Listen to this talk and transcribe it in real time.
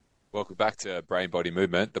Welcome back to Brain Body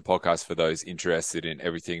Movement, the podcast for those interested in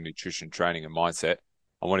everything nutrition, training, and mindset.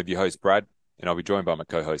 I'm one of your hosts, Brad, and I'll be joined by my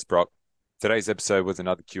co-host, Brock. Today's episode was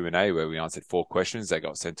another Q&A where we answered 4 questions that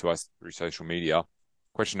got sent to us through social media.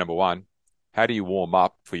 Question number 1, how do you warm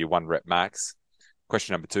up for your 1 rep max?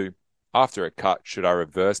 Question number 2, after a cut, should I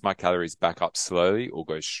reverse my calories back up slowly or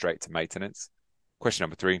go straight to maintenance? Question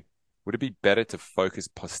number 3, would it be better to focus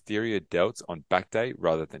posterior delts on back day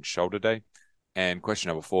rather than shoulder day? And question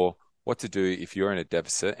number 4, what to do if you're in a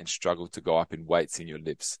deficit and struggle to go up in weights in your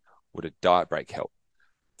lifts? Would a diet break help?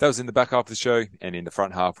 That was in the back half of the show. And in the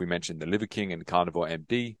front half, we mentioned the Liver King and the Carnivore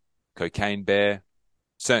MD, Cocaine Bear,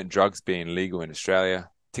 certain drugs being legal in Australia,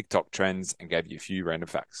 TikTok trends, and gave you a few random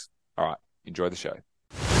facts. All right, enjoy the show.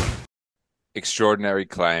 Extraordinary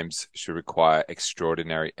claims should require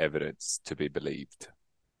extraordinary evidence to be believed.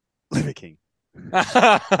 Liver King.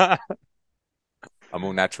 I'm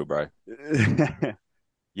all natural, bro.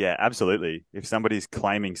 Yeah, absolutely. If somebody's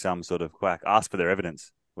claiming some sort of quack, ask for their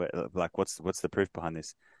evidence. Like, what's the proof behind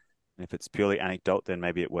this? And if it's purely anecdote, then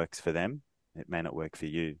maybe it works for them. It may not work for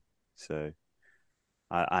you. So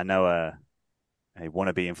I know a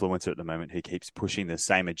wannabe influencer at the moment who keeps pushing the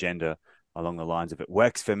same agenda along the lines of it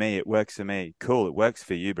works for me, it works for me. Cool, it works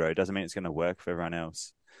for you, bro. It doesn't mean it's going to work for everyone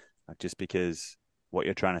else. Like, just because what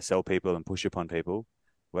you're trying to sell people and push upon people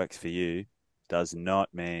works for you does not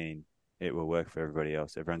mean it will work for everybody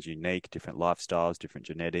else. Everyone's unique, different lifestyles, different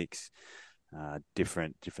genetics,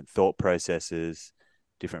 different thought processes,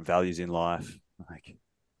 different values in life. Like,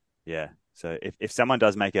 yeah. So if someone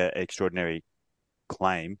does make an extraordinary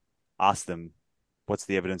claim, ask them, what's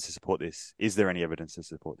the evidence to support this? Is there any evidence to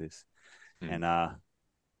support this? Mm. And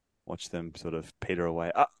watch them sort of peter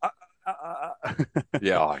away.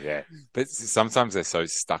 Yeah, oh yeah. But sometimes they're so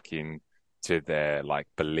stuck in to their like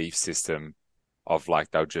belief system of like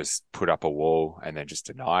they'll just put up a wall and then just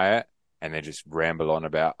deny it and then just ramble on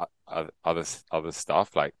about other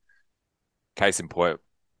stuff. Like case in point,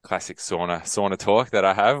 classic sauna talk that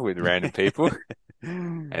I have with random people.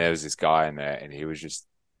 And there was this guy in there and he was just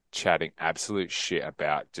chatting absolute shit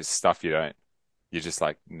about just stuff you're just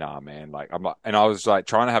like, nah, man. Like I'm like, and I was like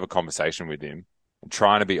trying to have a conversation with him and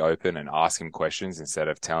trying to be open and ask him questions instead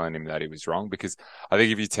of telling him that he was wrong. Because I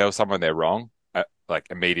think if you tell someone they're wrong, like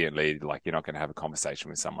immediately, like you're not going to have a conversation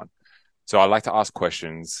with someone. So I like to ask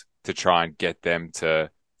questions to try and get them to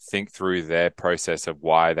think through their process of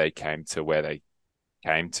why they came to where they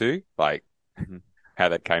came to, like how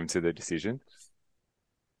they came to the decision.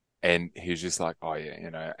 And he's just like, oh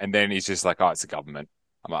yeah, and then he's just like, oh, it's the government.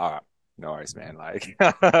 I'm like, all right, no worries, man. Like,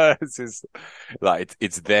 it's just like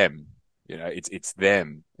it's them, it's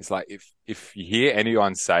them. It's like if you hear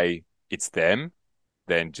anyone say it's them,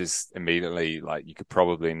 then just immediately like you could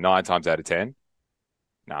probably 9 times out of 10.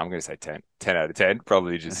 No, I'm going to say 10 out of 10.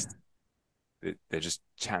 Probably just they're just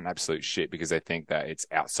chatting absolute shit because they think that it's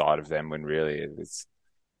outside of them when really it's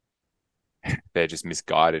they're just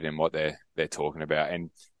misguided in what they're talking about. And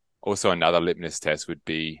also another litmus test would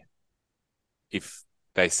be if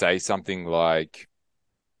they say something like,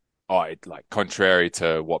 "Oh, like contrary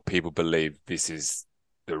to what people believe, this is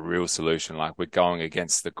the real solution." Like we're going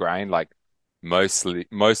against the grain. Like most of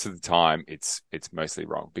the time, it's mostly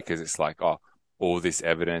wrong because it's like, oh, all this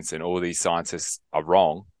evidence and all these scientists are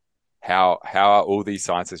wrong. How are all these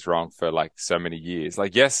scientists wrong for like so many years?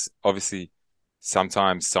 Like, yes, obviously,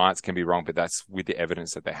 sometimes science can be wrong, but that's with the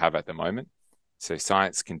evidence that they have at the moment. So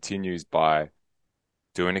science continues by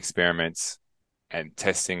doing experiments and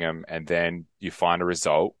testing them, and then you find a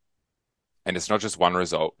result. And it's not just one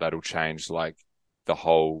result that'll change like the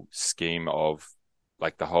whole scheme of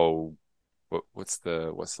like the whole what's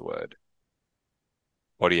the word?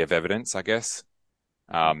 Body of evidence, I guess.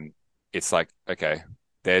 Um, it's like, okay,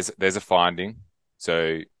 there's a finding.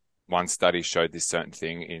 So one study showed this certain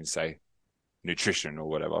thing in, say, nutrition or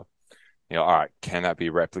whatever. All right, can that be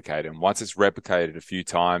replicated? And once it's replicated a few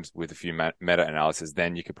times with a few meta-analysis,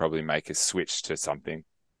 then you could probably make a switch to something.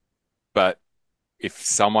 But if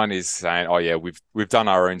someone is saying, "Oh yeah, we've done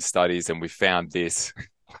our own studies and we found this,"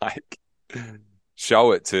 like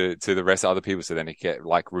show it to the rest of other people so then it get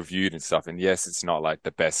like reviewed and stuff. And yes, it's not like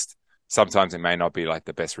the best. Sometimes it may not be like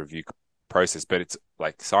the best review process, but it's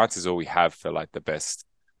like science is all we have for like the best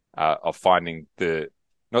of finding the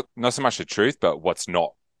not so much the truth, but what's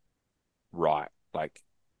not right. Like,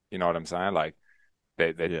 you know what I'm saying? Like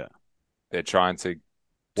they Yeah. they're trying to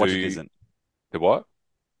What it do isn't. the what?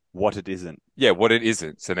 What it isn't. Yeah, what it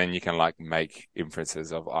isn't. So then you can like make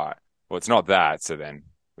inferences of, all right, well, it's not that. So then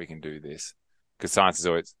we can do this because science is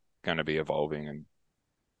always going to be evolving. And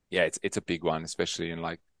yeah, it's a big one, especially in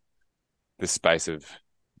like the space of,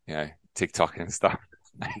 TikTok and stuff.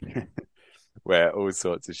 where all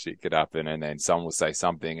sorts of shit could happen, and then someone will say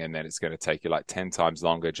something, and then it's going to take you like 10 times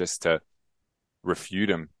longer just to refute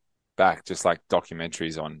them back, just like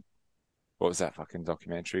documentaries on what was that fucking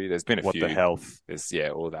documentary? There's been a What the few. health? There's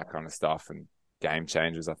all that kind of stuff, and Game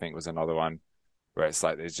Changers, I think, was another one where it's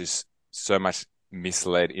like there's just so much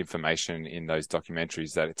misled information in those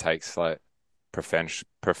documentaries that it takes like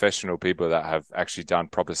professional people that have actually done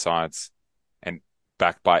proper science and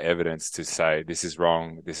backed by evidence to say this is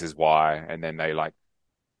wrong, this is why, and then they like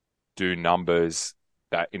do numbers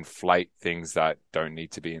that inflate things that don't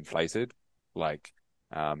need to be inflated, like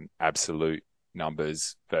absolute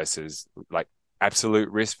numbers versus like absolute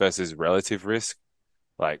risk versus relative risk,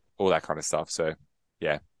 like all that kind of stuff. So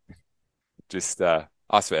yeah, just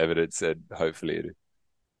ask for evidence, and hopefully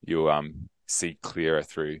you'll see clearer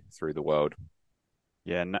through the world.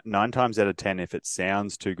 Yeah, 9 times out of 10, if it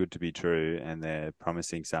sounds too good to be true and they're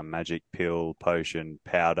promising some magic pill, potion,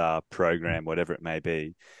 powder, program, whatever it may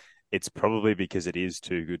be, it's probably because it is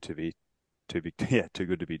too good to be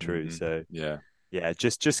true. Mm-hmm. So Yeah. yeah,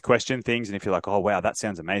 just question things, and if you're like, oh wow, that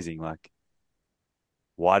sounds amazing, like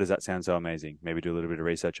why does that sound so amazing? Maybe do a little bit of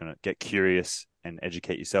research on it, get curious and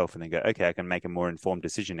educate yourself, and then go, okay, I can make a more informed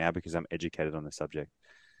decision now because I'm educated on the subject.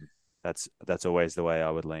 That's always the way I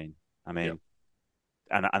would lean. I Yep. mean,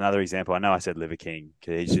 another example, I know I said Liver King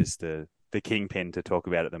because he's just the kingpin to talk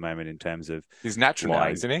about at the moment in terms of He's natural now,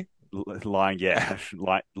 lying, isn't he? lying, yeah,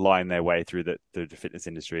 lying their way through the fitness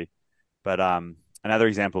industry. But another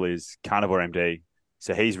example is Carnivore MD.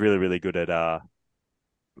 So he's really, really good at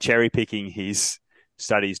cherry picking his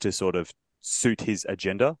studies to sort of suit his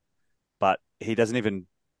agenda, but he doesn't even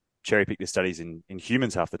cherry pick the studies in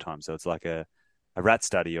humans half the time. So it's like a rat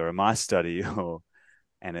study or a mice study or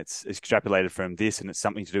and it's extrapolated from this and it's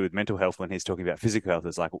something to do with mental health when he's talking about physical health.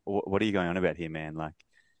 It's like, what are you going on about here, man? Like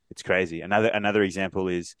it's crazy. Another example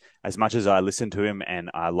is as much as I listen to him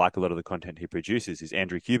and I like a lot of the content he produces is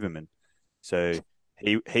Andrew Huberman. So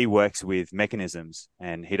he works with mechanisms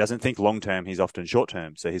and he doesn't think long term, he's often short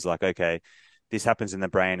term. So he's like, okay, this happens in the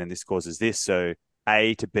brain and this causes this. So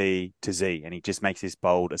A to B to Z. And he just makes this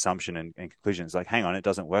bold assumption and conclusion. It's like, hang on, it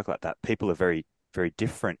doesn't work like that. People are very, very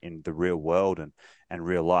different in the real world and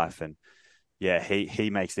real life. And yeah, he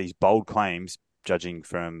makes these bold claims judging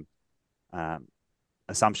from um,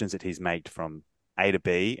 assumptions that he's made from A to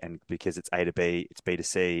B, and because it's A to B, it's B to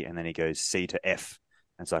C, and then he goes C to F.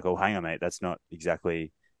 And it's like, oh, hang on, mate, that's not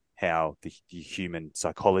exactly how the human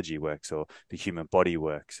psychology works or the human body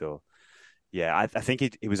works. Or yeah, I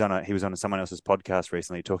think he was on someone else's podcast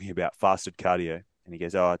recently talking about fasted cardio, and he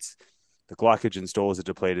goes, oh, it's the glycogen stores are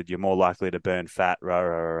depleted. You're more likely to burn fat. Rah,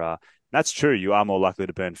 rah, rah, rah. That's true. You are more likely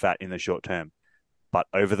to burn fat in the short term. But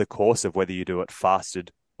over the course of whether you do it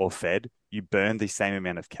fasted or fed, you burn the same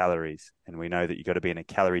amount of calories. And we know that you've got to be in a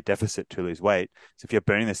calorie deficit to lose weight. So if you're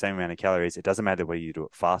burning the same amount of calories, it doesn't matter whether you do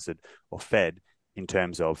it fasted or fed in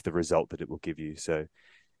terms of the result that it will give you. So,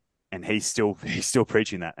 and he's still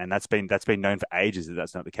preaching that, and that's been known for ages that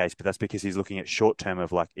that's not the case. But that's because he's looking at short term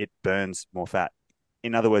of like it burns more fat.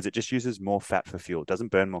 In other words, it just uses more fat for fuel. It doesn't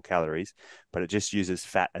burn more calories, but it just uses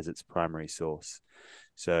fat as its primary source.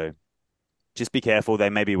 So just be careful. They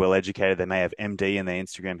may be well educated. They may have MD in their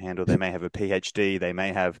Instagram handle. They may have a PhD. They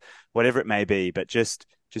may have whatever it may be. But just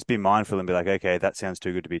be mindful and be like, okay, that sounds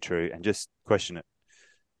too good to be true, and just question it.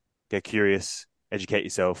 Get curious, educate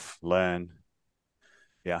yourself, learn.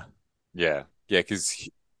 Yeah, Yeah. Yeah, because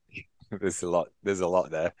there's a lot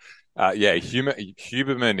there. Yeah,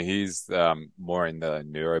 Huberman, he's more in the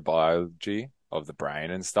neurobiology of the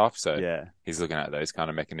brain and stuff. So yeah. he's looking at those kind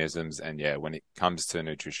of mechanisms. And yeah, when it comes to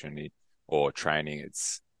nutrition or training,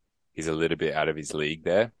 he's a little bit out of his league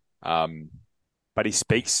there. Um, But he yep.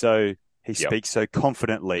 speaks so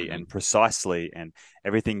confidently Mm-hmm. and precisely, and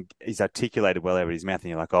everything is articulated well out of his mouth. And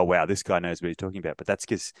you're like, oh wow, this guy knows what he's talking about. But that's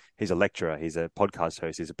because he's a lecturer, he's a podcast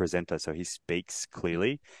host, he's a presenter, so he speaks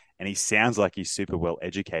clearly, and he sounds like he's super well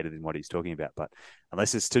educated in what he's talking about. But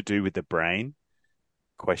unless it's to do with the brain,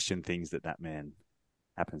 question things that man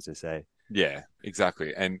happens to say. Yeah,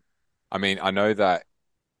 exactly. And I mean, I know that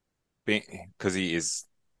because he is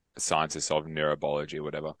a scientist of neurobiology or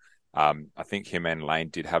whatever. I think him and Lane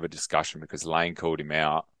did have a discussion because Lane called him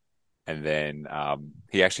out, and then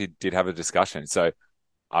he actually did have a discussion. So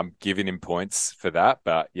I'm giving him points for that,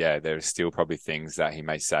 but yeah, there's still probably things that he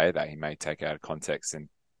may say that he may take out of context, and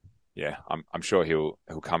yeah, I'm sure he'll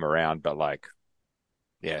come around, but like,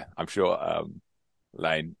 yeah, I'm sure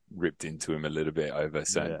Lane ripped into him a little bit over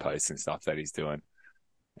certain Yeah. posts and stuff that he's doing,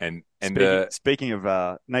 and Speaking of,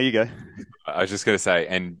 no, you go. I was just going to say,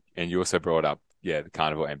 and you also brought up, yeah, the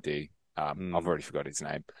Carnival MD. I've Mm, already forgot his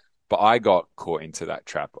name, But I got caught into that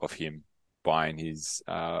trap of him buying his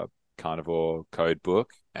carnivore code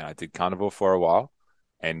book, and I did carnivore for a while,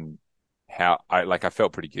 and I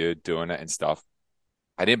felt pretty good doing it and stuff.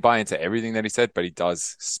 I didn't buy into everything that he said, but he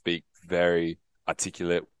does speak very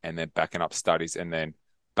articulate and then backing up studies. And then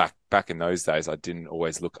back in those days, I didn't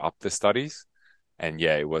always look up the studies. And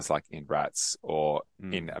yeah, it was like in rats or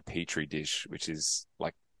in a petri dish, which is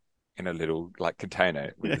like in a little like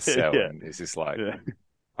container with a cell, Yeah. and it's just like, Yeah.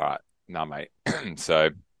 all right, nah, mate. So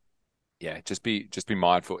yeah, just be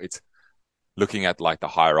mindful. It's looking at like the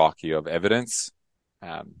hierarchy of evidence.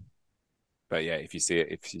 Um, but yeah, if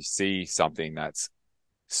you see something that's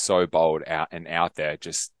so bold out there,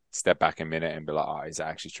 just step back a minute and be like, oh, is that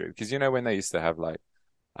actually true? Because you know when they used to have like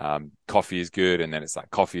coffee is good and then it's like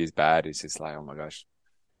coffee is bad, it's just like, oh my gosh,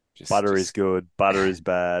 Butter is just good. Butter is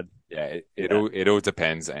bad. yeah, Yeah. it all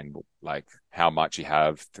depends and like how much you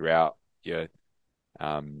have throughout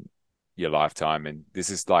um your lifetime. And this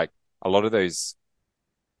is like a lot of those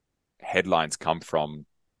headlines come from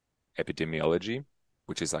epidemiology,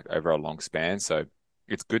 which is like over a long span. So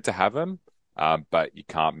it's good to have them, but you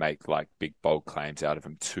can't make like big bold claims out of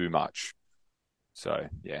them too much. So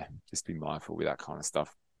yeah, just be mindful with that kind of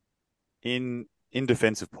stuff. In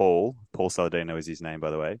defense of Paul Saladino is his name,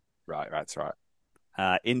 by the way. Right, that's right.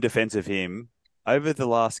 In defense of him, over the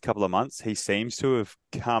last couple of months, he seems to have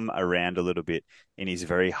come around a little bit in his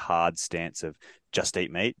very hard stance of just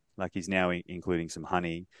eat meat. Like he's now including some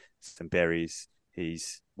honey, some berries.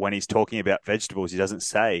 When he's talking about vegetables, he doesn't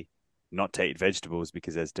say not to eat vegetables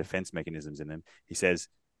because there's defense mechanisms in them. He says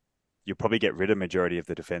you'll probably get rid of majority of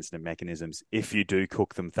the defense mechanisms if you do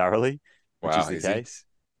cook them thoroughly, which is Wow, the is he? case.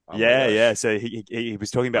 Oh my Yeah, yeah. gosh. So he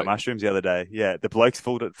was talking about Like, mushrooms the other day. Yeah, the bloke's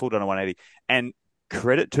full done a 180, and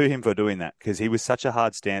credit to him for doing that because he was such a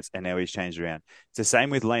hard stance, and now he's changed around. It's the same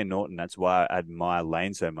with Lane Norton. That's why I admire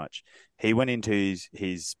Lane so much. He went into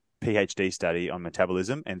his PhD study on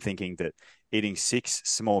metabolism and thinking that eating 6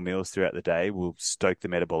 small meals throughout the day will stoke the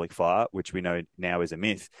metabolic fire, which we know now is a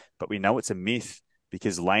myth. But we know it's a myth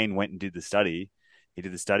because Lane went and did the study. He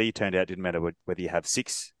did the study. It turned out it didn't matter whether you have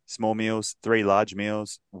 6 small meals, 3 large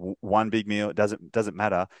meals, one big meal. It doesn't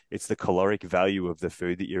matter. It's the caloric value of the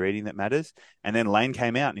food that you're eating that matters. And then Lane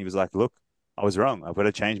came out and he was like, "Look, I was wrong. I've got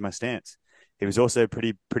to change my stance." He was also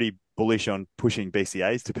pretty bullish on pushing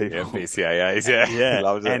BCAs to yeah, people. BCAAs, yeah, he Yeah,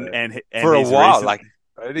 loves it and for a he's while. recent. Like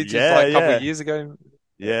only just Yeah, like a couple of yeah. years ago.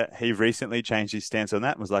 Yeah, Yeah, he recently changed his stance on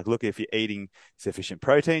that and was like, look, if you're eating sufficient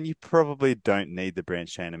protein, you probably don't need the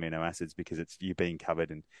branched chain amino acids because it's you being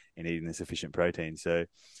covered in eating the sufficient protein. So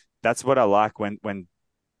that's what I like when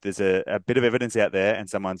there's a bit of evidence out there and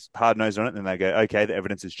someone's hard nosed on it, and they go, okay, the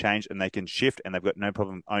evidence has changed, and they can shift and they've got no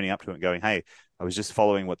problem owning up to it and going, hey, I was just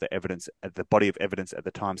following what the body of evidence at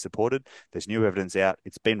the time supported. There's new evidence out.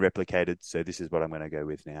 It's been replicated. So this is what I'm going to go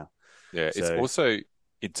with now. yeah. It's So, also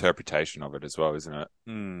interpretation of it as well, isn't it?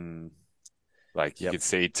 hmm, Like you yep. could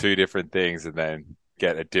see two different things and then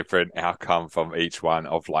get a different outcome from each one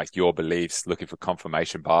of like your beliefs, looking for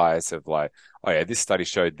confirmation bias of like, oh yeah, this study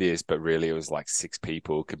showed this, but really it was like 6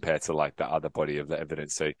 people compared to like the other body of the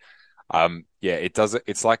evidence. So yeah, it does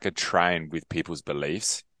it's like a train with people's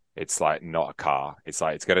beliefs. It's like not a car. It's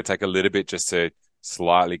like it's gonna take a little bit just to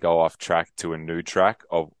slightly go off track to a new track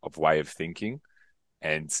of way of thinking.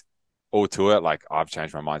 And all to it, like I've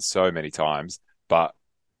changed my mind so many times, but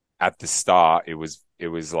at the start it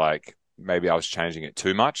was like maybe I was changing it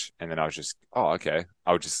too much, and then I was just, oh okay,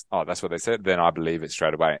 I would just, oh that's what they said, then I believe it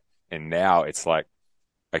straight away. And now it's like,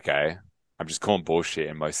 okay, I'm just calling bullshit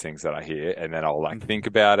in most things that I hear, and then I'll like think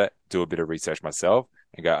about it, do a bit of research myself,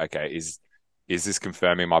 and go, okay, is this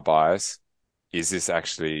confirming my bias? Is this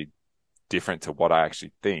actually different to what I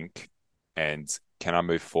actually think? And can I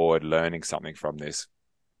move forward learning something from this?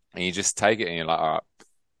 And you just take it and you're like, all right,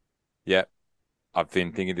 yeah, I've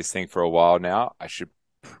been thinking this thing for a while now. I should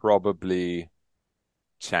probably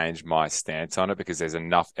change my stance on it because there's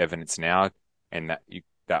enough evidence now, and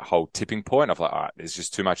that whole tipping point of like, all right, there's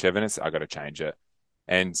just too much evidence. I got to change it.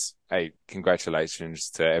 And hey, congratulations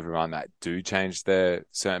to everyone that do change their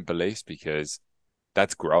certain beliefs because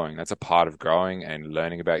that's growing. That's a part of growing and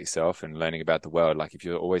learning about yourself and learning about the world. Like if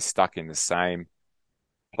you're always stuck in the same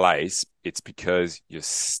place, it's because you're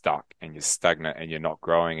stuck and you're stagnant and you're not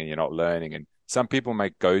growing and you're not learning. And some people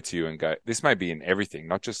may go to you and go, this may be in everything,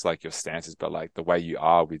 not just like your stances, but like the way you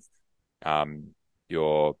are with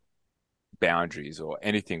your boundaries or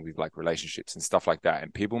anything with like relationships and stuff like that.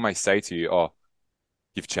 And people may say to you, oh,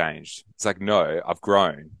 you've changed. It's like, no, I've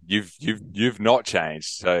grown. You've not changed.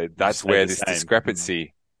 So You've that's stayed where the this same.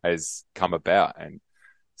 discrepancy has come about. And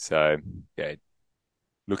so yeah,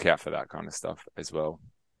 look out for that kind of stuff as well.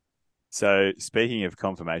 So speaking of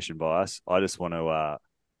confirmation bias, I just want to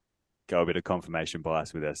go a bit of confirmation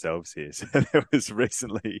bias with ourselves here. So there was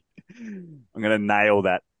recently, I'm going to nail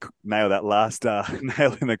that last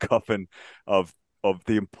nail in the coffin of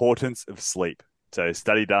the importance of sleep. So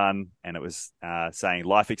study done, and it was saying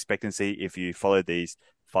life expectancy if you follow these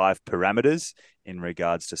five parameters in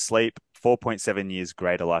regards to sleep: 4.7 years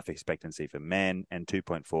greater life expectancy for men, and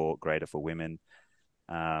 2.4 greater for women.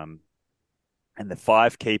 Um, and the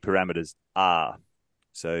five key parameters are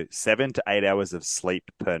so 7 to 8 hours of sleep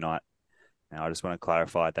per night. Now, I just want to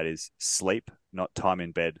clarify that is sleep, not time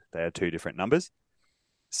in bed. They are two different numbers.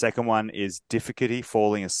 Second one is difficulty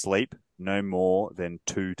falling asleep no more than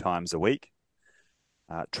 2 times a week.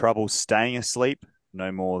 Trouble staying asleep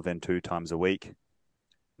no more than 2 times a week.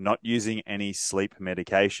 Not using any sleep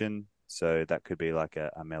medication. So that could be like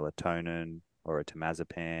a melatonin or a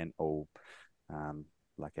temazepam or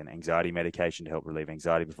like an anxiety medication to help relieve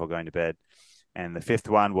anxiety before going to bed. And the fifth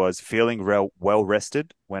one was feeling well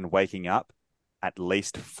rested when waking up at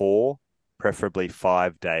least 4, preferably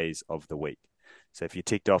 5 days of the week. So if you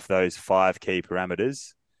ticked off those 5 key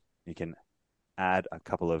parameters, you can add a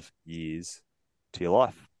couple of years to your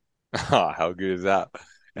life. Oh, how good is that?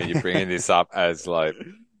 And you're bringing this up as like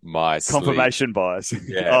my sleep. Confirmation bias.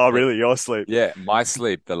 Yeah, Oh, really? Your sleep? yeah, my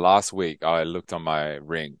sleep. The last week I looked on my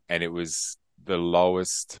ring and it was the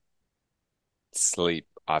lowest sleep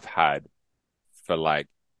I've had for like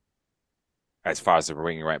as far as the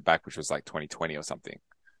ring went back, which was like 2020 or something.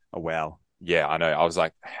 Oh, wow. Yeah, I know. I was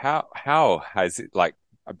like, how has it like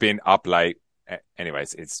I've been up late?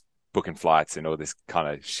 Anyways, it's booking flights and all this kind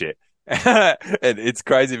of shit. And it's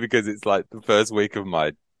crazy because it's like the first week of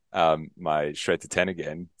my shred to 10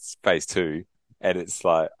 again, it's phase two. And it's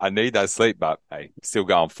like I need that sleep, but hey, still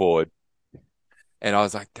going forward. And I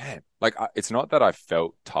was like, damn, like it's not that I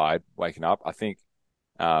felt tired waking up. I think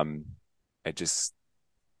um it just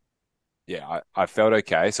yeah, I felt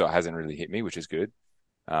okay, so it hasn't really hit me, which is good.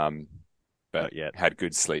 Um, but Not yet. had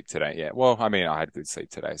good sleep today. Yeah. Well, I mean, I had good sleep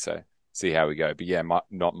today, so see how we go. But yeah,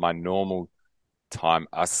 my normal time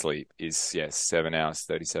asleep is 7 hours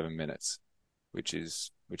 37 minutes, which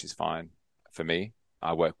is fine for me.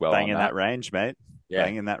 I work well Bang on in that. that range, mate. Yeah,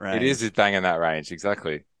 Bang in that it is range. just bang in that range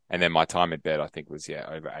exactly. And then my time in bed, I think was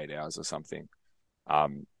over 8 hours or something.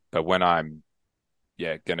 But when I'm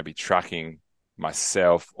going to be tracking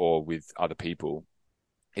myself or with other people,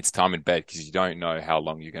 it's time in bed because you don't know how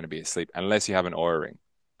long you're going to be asleep unless you have an Oura ring.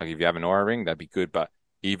 Like if you have an Oura ring, that'd be good. But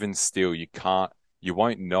even still, you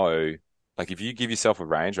won't know. Like if you give yourself a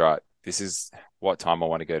range, right? This is what time I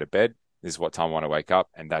want to go to bed. This is what time I want to wake up,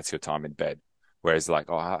 and that's your time in bed. Whereas like,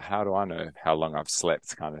 oh, how do I know how long I've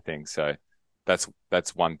slept, kind of thing. So that's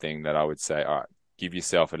one thing that I would say. All right, give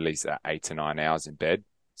yourself at least 8 to 9 hours in bed,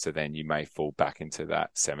 so then you may fall back into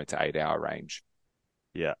that 7 to 8 hour range.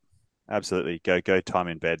 Yeah, absolutely. Go time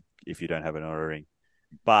in bed if you don't have an Oura ring.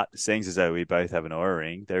 But seeing as though we both have an Oura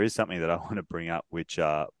ring, there is something that I want to bring up which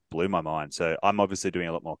blew my mind. So I'm obviously doing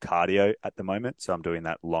a lot more cardio at the moment. So I'm doing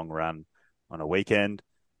that long run on a weekend.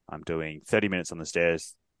 I'm doing 30 minutes on the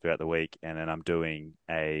stairs throughout the week, and then I'm doing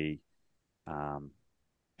a um,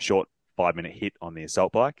 short 5 minute hit on the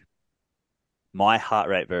assault bike. My heart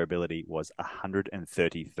rate variability was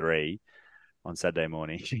 133 on Saturday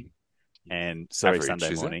morning, and sorry, Average,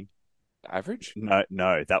 Sunday is it? morning. Average?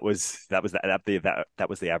 No, that was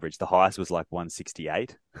the average. The highest was like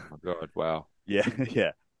 168. Oh my God, wow. Yeah,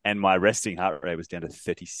 yeah. And my resting heart rate was down to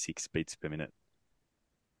 36 beats per minute,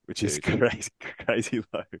 which is Dude, crazy, crazy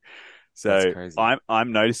low. that's So crazy.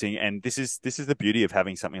 I'm noticing, and this is the beauty of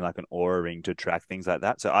having something like an Aura ring to track things like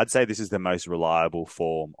that. So I'd say this is the most reliable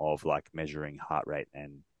form of like measuring heart rate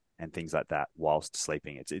and things like that whilst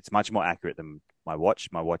sleeping. It's much more accurate than my watch.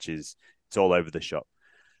 My watch is it's all over the shop.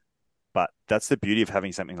 But that's the beauty of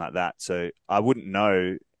having something like that. So I wouldn't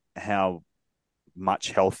know how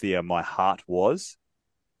much healthier my heart was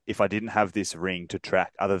if I didn't have this ring to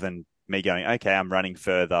track, other than me going, okay, I'm running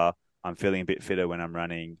further. I'm feeling a bit fitter when I'm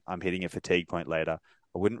running. I'm hitting a fatigue point later.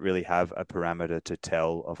 I wouldn't really have a parameter to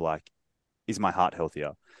tell of like, is my heart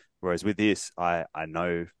healthier? Whereas with this, I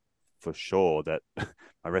know for sure that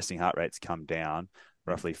my resting heart rate's come down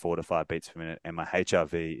roughly 4 to 5 beats per minute, and my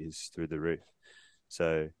HRV is through the roof.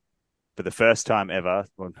 So for the first time ever,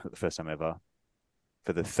 well, not the first time ever,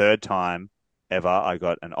 for the third time ever, I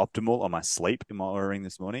got an optimal on my sleep in my Oura ring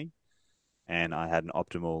this morning, and I had an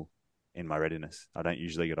optimal in my readiness. I don't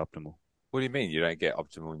usually get optimal. What do you mean you don't get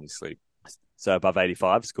optimal when you sleep? So above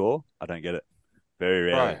 85 score, I don't get it.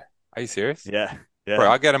 Very Bro, rarely. are you serious? Yeah. Bro, Yeah.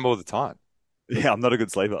 I get them all the time. Yeah. I'm not a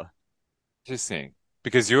good sleeper. Interesting.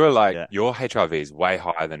 Because you're like, Yeah. your HRV is way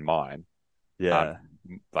higher than mine. Um, Yeah.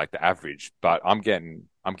 like the average, but I'm getting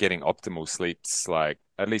optimal sleeps like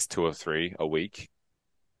at least 2 or 3 a week.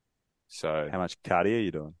 So How much cardio are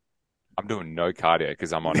you doing? I'm doing no cardio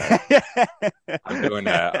because I'm doing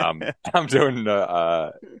I'm doing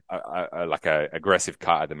like a aggressive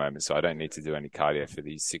cut at the moment, so I don't need to do any cardio for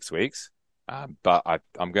these 6 weeks. But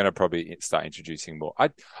I'm going to probably start introducing more.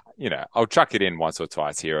 I'll chuck it in once or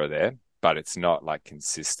twice here or there, but it's not like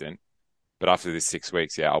consistent. But after this 6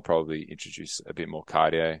 weeks, yeah, I'll probably introduce a bit more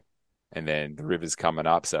cardio, and then the river's coming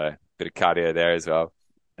up, so a bit of cardio there as well.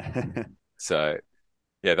 So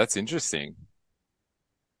yeah, that's interesting.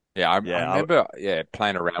 Yeah, I Yeah, remember, yeah,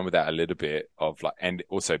 playing around with that a little bit of like, and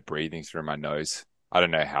also breathing through my nose. I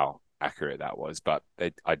don't know how accurate that was, but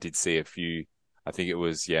I did see a few. I think it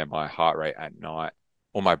was, yeah, my heart rate at night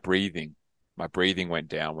or my breathing. My breathing went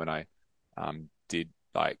down when I did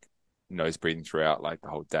like nose breathing throughout like the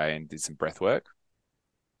whole day and did some breath work.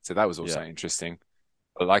 So that was also yeah, interesting.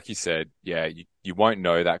 But like you said, yeah, you won't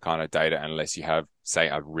know that kind of data unless you have, say,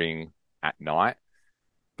 a ring at night.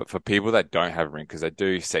 But for people that don't have a ring, because they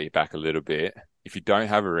do set you back a little bit, if you don't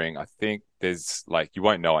have a ring, I think there's like, you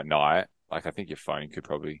won't know at night. Like, I think your phone could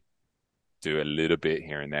probably do a little bit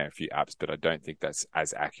here and there, a few apps, but I don't think that's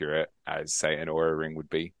as accurate as, say, an Aura ring would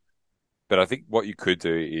be. But I think what you could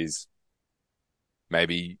do is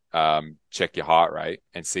maybe check your heart rate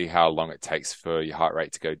and see how long it takes for your heart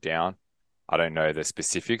rate to go down. I don't know the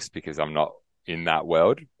specifics because I'm not in that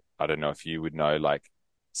world. I don't know if you would know, like,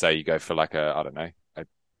 say you go for like I don't know, a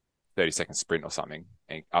 30-second sprint or something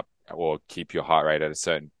and up, or keep your heart rate at a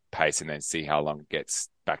certain pace and then see how long it gets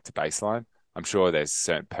back to baseline. I'm sure there's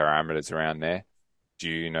certain parameters around there. Do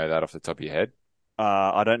you know that off the top of your head?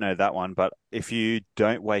 I don't know that one, but if you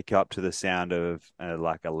don't wake up to the sound of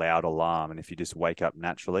like a loud alarm, and if you just wake up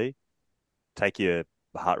naturally, take your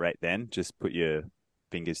heart rate then, just put your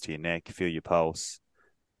fingers to your neck, feel your pulse,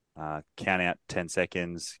 count out 10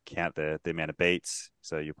 seconds, count the amount of beats.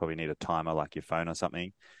 So you'll probably need a timer like your phone or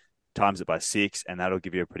something. Times it by 6, and that'll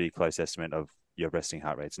give you a pretty close estimate of your resting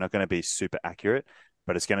heart rate. It's not going to be super accurate,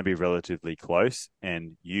 but it's going to be relatively close.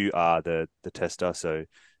 And you are the tester, so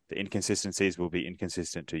the inconsistencies will be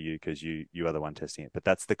inconsistent to you because you are the one testing it. But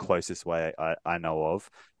that's the closest way I know of,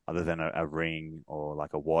 other than a ring or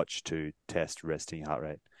like a watch to test resting heart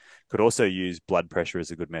rate. Could also use blood pressure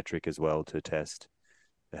as a good metric as well to test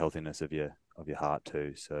the healthiness of your heart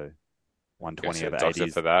too. So Go 120 see a over doctor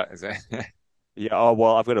 80 for is. that, is it? Yeah. Oh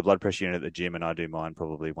well, I've got a blood pressure unit at the gym, and I do mine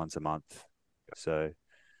probably once a month. So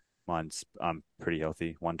mine's I'm pretty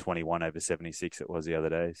healthy. 121 over 76 it was the other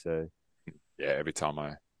day. So Yeah, every time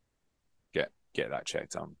I get that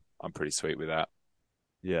checked, I'm pretty sweet with that.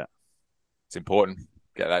 yeah, It's important.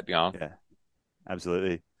 Get that going. yeah,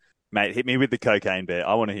 absolutely. Mate, hit me with the cocaine bear.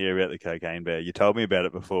 I want to hear about the cocaine bear. You told me about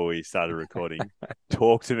it before we started recording.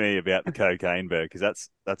 Talk to me about the cocaine bear because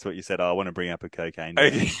that's what you said. Oh, I want to bring up a cocaine bear.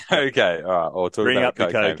 Okay, okay, all right. I'll talk Bring about up the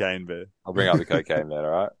the cocaine. cocaine bear. I'll bring up the cocaine then, all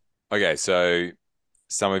right? Okay, so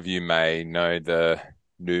some of you may know the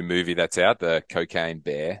new movie that's out, the Cocaine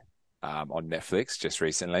Bear, on Netflix just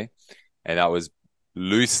recently, and that was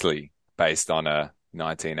loosely based on a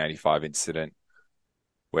 1985 incident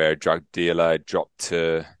where a drug dealer dropped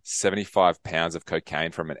to 75 pounds of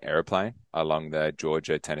cocaine from an airplane along the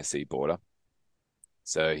Georgia-Tennessee border.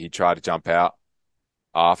 So he tried to jump out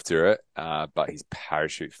after it, but his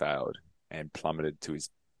parachute failed and plummeted to his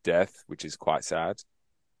death, which is quite sad.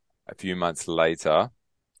 A few months later,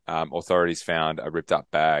 authorities found a ripped up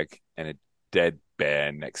bag and a dead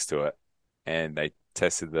bear next to it, and they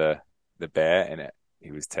tested the bear, and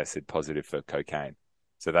he was tested positive for cocaine.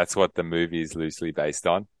 So that's what the movie is loosely based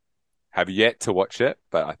on. Have yet to watch it,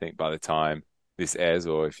 but I think by the time this airs,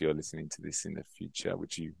 or if you're listening to this in the future,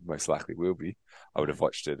 which you most likely will be, I would have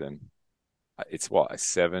watched it. And it's what, a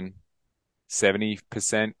 70%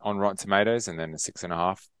 on Rotten Tomatoes and then a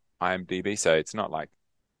 6.5 IMDb. So it's not like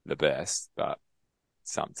the best, but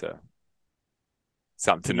something to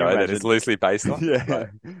Can you know that it's imagine? loosely based on. Yeah.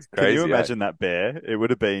 It's Can you crazy, eh? imagine that bear? It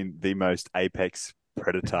would have been the most apex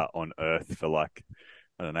predator on Earth for like,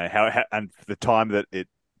 I don't know how and the time that it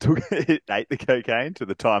took it ate the cocaine to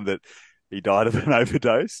the time that he died of an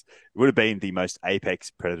overdose, it would have been the most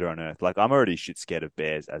apex predator on Earth. Like I'm already shit scared of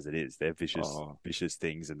bears as it is. They're vicious, Oh, vicious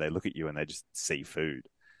things, and they look at you and they just see food.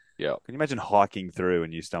 yeah. Can you imagine hiking through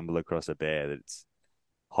and you stumble across a bear that's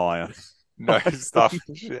high on No high stuff.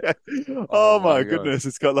 on- Shit. Oh Oh my my God. goodness,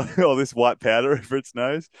 it's got like all this white powder over its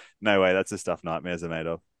nose. No way, that's the stuff nightmares are made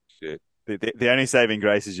of. Shit. The only saving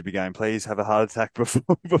grace is you'd be going, please have a heart attack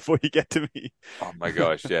before you get to me. Oh my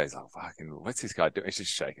gosh, yeah. He's like, fucking, what's this guy doing? He's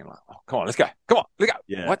just shaking like, oh, come on, let's go. Come on, let's go.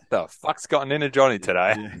 Yeah. What the fuck's gotten into Johnny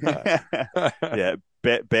today? Yeah. Yeah.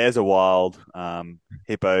 Bears are wild.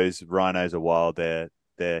 Hippos, rhinos are wild. They're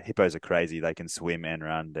hippos are crazy. They can swim and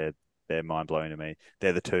run. They're mind blowing to me.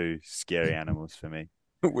 They're the two scary animals for me.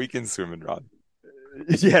 We can swim and run.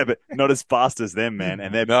 Yeah, but not as fast as them, man.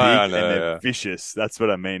 And they're No, I big and know, they're yeah. vicious. That's what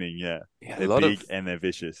I'm meaning. Yeah. Yeah, They're big and they're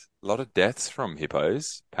vicious. a lot of deaths from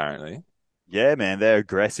hippos, apparently. Yeah, man. They're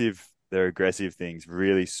aggressive. They're aggressive things.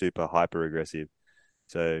 Really super hyper aggressive.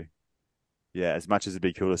 So yeah, as much as it'd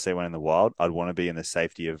be cool to see one in the wild, I'd want to be in the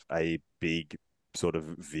safety of a big sort of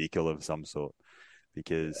vehicle of some sort.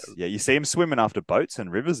 Because yeah, you see them swimming after boats and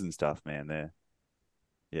rivers and stuff, man. They're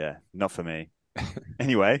yeah, not for me.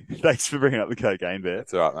 Anyway, thanks for bringing up the cocaine bear.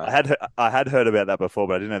 That's all right, man. I had heard about that before,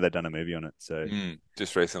 but I didn't know they'd done a movie on it. So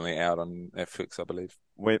Just recently out on Netflix, I believe.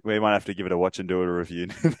 we might have to give it a watch and do it a review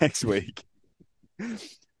next week.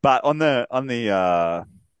 But on the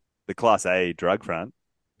Class A drug front,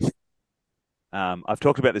 I've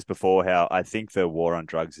talked about this before. How I think the war on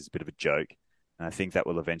drugs is a bit of a joke, and I think that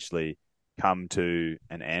will eventually come to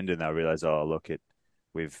an end, and they'll realize, oh, look,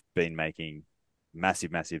 we've been making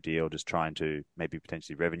massive deal, just trying to maybe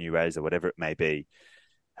potentially revenue raise or whatever it may be.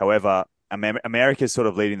 However, America is sort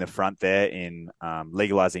of leading the front there in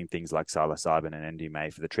legalizing things like psilocybin and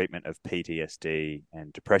MDMA for the treatment of PTSD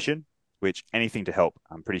and depression, which anything to help.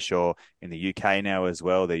 I'm pretty sure in the UK now as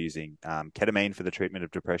well, they're using ketamine for the treatment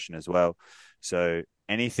of depression as well. So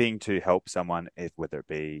anything to help someone, whether it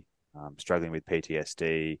be struggling with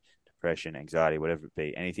PTSD, depression, anxiety, whatever it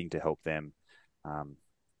be, anything to help them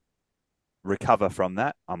recover from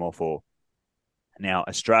that, I'm all for. Now,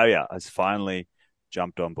 Australia has finally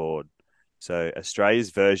jumped on board. So Australia's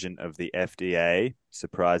version of the FDA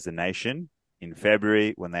surprised the nation in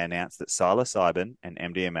February when they announced that psilocybin and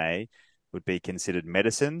MDMA would be considered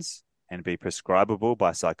medicines and be prescribable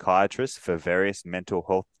by psychiatrists for various mental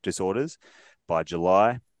health disorders by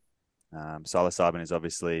July. Psilocybin is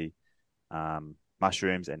obviously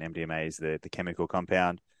mushrooms and MDMA is the chemical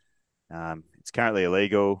compound. It's currently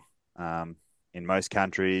illegal in most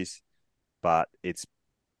countries, but it's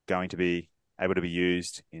going to be able to be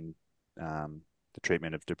used in the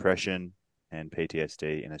treatment of depression and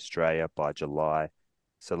PTSD in Australia by July,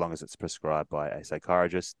 so long as it's prescribed by a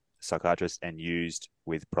psychiatrist and used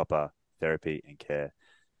with proper therapy and care.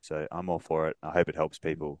 So I'm all for it. I hope it helps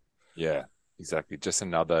people. Yeah, exactly. Just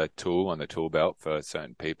another tool on the tool belt for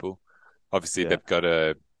certain people. Obviously, Yeah. they've got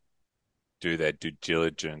to do their due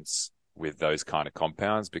diligence with those kind of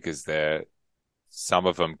compounds because some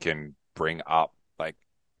of them can bring up like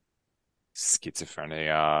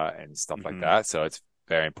schizophrenia and stuff like that. So it's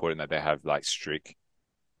very important that they have like strict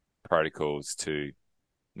protocols to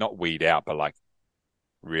not weed out, but like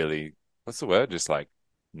really, what's the word? Just like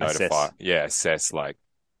notify, assess like,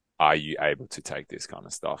 are you able to take this kind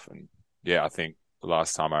of stuff? And yeah, I think the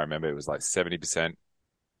last time I remember it was like 70%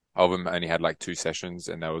 of them only had like 2 sessions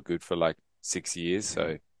and they were good for like 6 years.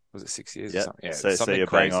 So was it 6 years or something? Yeah, so something you're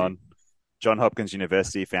crazy. bang on. John Hopkins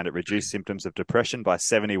University found it reduced symptoms of depression by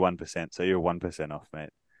 71%. So you're 1% off, mate.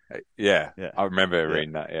 Yeah, Yeah. I remember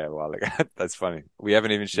reading that. Yeah, a while ago. That's funny. We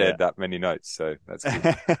haven't even shared that many notes, so that's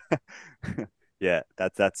good. Yeah,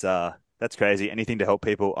 that's crazy. Anything to help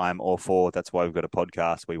people, I'm all for. That's why we've got a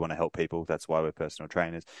podcast. We want to help people. That's why we're personal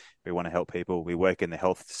trainers. We want to help people. We work in the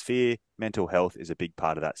health sphere. Mental health is a big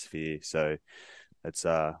part of that sphere. So let's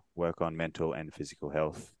work on mental and physical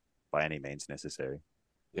health by any means necessary.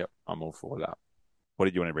 Yep, I'm all for that. What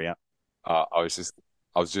did you want to bring up? I was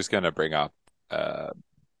just going to bring up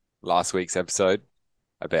last week's episode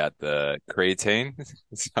about the creatine.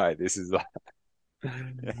 Sorry, this is like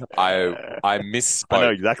I misspoke. I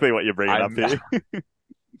know exactly what you're bringing up here.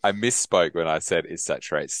 I misspoke when I said it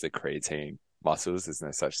saturates the creatine muscles. There's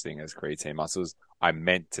no such thing as creatine muscles. I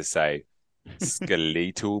meant to say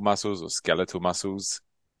skeletal muscles or skeletal muscles.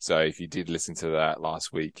 So if you did listen to that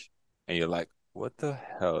last week and you're like, what the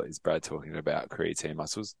hell is Brad talking about creatine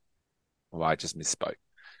muscles? Well, I just misspoke.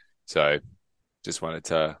 So just wanted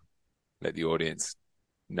to let the audience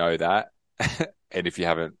know that. And if you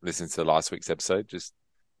haven't listened to last week's episode, just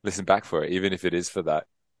listen back for it, even if it is for that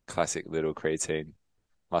classic little creatine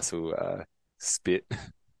muscle spit.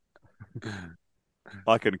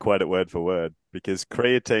 I can quote it word for word because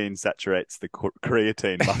creatine saturates the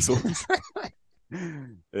creatine muscles.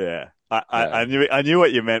 Yeah. I knew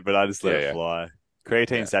what you meant, but I just let it fly.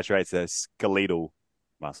 Creatine saturates the skeletal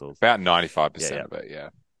muscles. About 95% of it, yeah.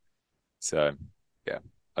 So, yeah,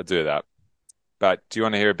 I'll do that. But do you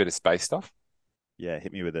want to hear a bit of space stuff? Yeah,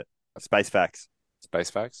 hit me with it. Space facts. Space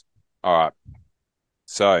facts. All right.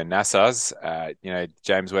 So NASA's,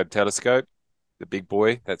 James Webb Telescope, the big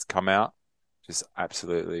boy that's come out, just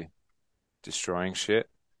absolutely destroying shit,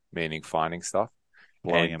 meaning finding stuff.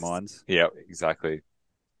 Blowing And our minds. yeah, exactly.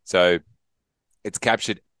 So it's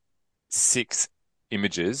captured 6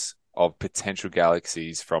 images of potential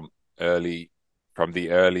galaxies from the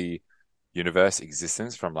early universe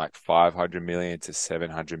existence from like 500 million to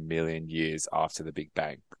 700 million years after the Big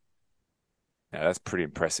Bang. Now that's pretty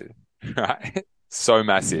impressive, right? So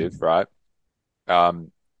massive, right?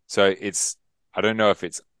 Um, so I don't know if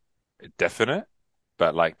it's definite,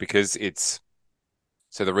 but like because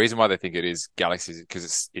so the reason why they think it is galaxies is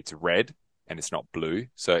because it's red and it's not blue.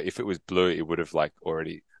 So if it was blue, it would have like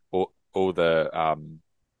already all the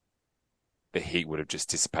heat would have just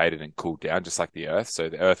dissipated and cooled down, just like the Earth. So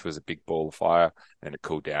the Earth was a big ball of fire, and it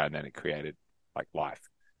cooled down, and then it created like life.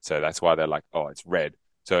 So that's why they're like, oh, it's red.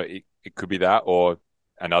 So it could be that, or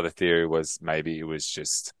another theory was maybe it was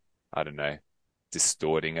just, I don't know,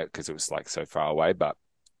 distorting it because it was like so far away. But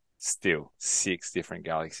still, 6 different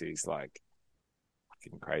galaxies, like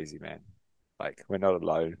fucking crazy, man. Like we're not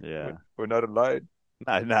alone. Yeah. We're not alone.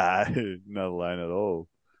 No, no, not alone at all.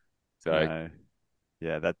 So No.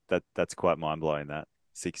 Yeah, that's quite mind blowing. That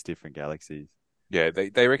 6 different galaxies. yeah,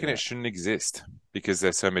 they reckon it Yeah. shouldn't exist because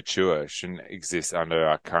they're so mature. It shouldn't exist under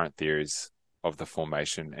our current theories of the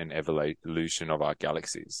formation and evolution of our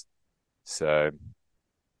galaxies. So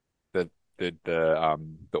the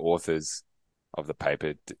authors of the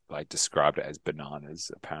paper like described it as bananas,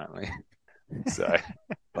 apparently. So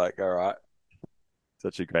like, all right,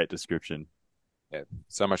 Such a great description. yeah,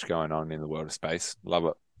 so much going on in the world of space. Love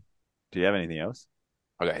it. Do you have anything else?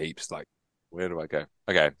 I got heaps. Like, where do I go?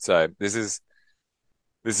 Okay, so this is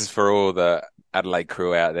for all the Adelaide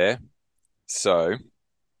crew out there. So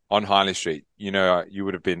on Highley Street. You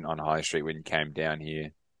would have been on High Street when you came down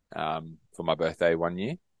here for my birthday one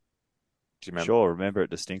year. Do you remember? Sure, remember it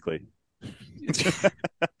distinctly.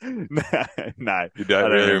 No, no, I You don't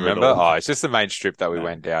don't really remember at remember? all. Oh, it's just the main strip that we No.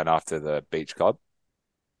 went down after the beach club.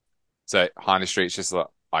 So High Street's just an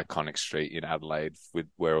iconic street in Adelaide with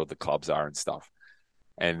where all the clubs are and stuff.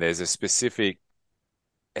 And there's a specific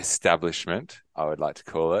establishment, I would like to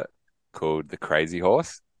call it, called the Crazy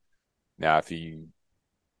Horse. Now, if you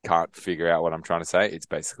can't figure out what I'm trying to say, it's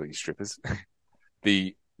basically strippers.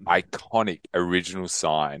 The iconic original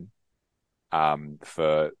sign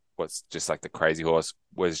for what's just like the Crazy Horse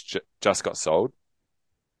was just got sold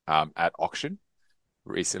at auction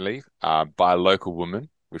recently by a local woman,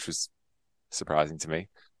 which was surprising to me,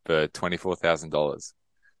 for $24,000.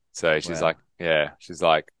 So she's like, Wow. yeah, she's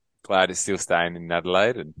like, glad it's still staying in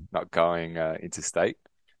Adelaide and not going interstate.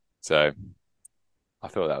 So I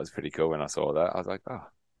thought that was pretty cool when I saw that. I was like, oh,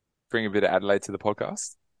 bring a bit of Adelaide to the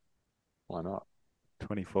podcast. Why not?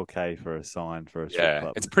 24K for a sign for a strip Yeah,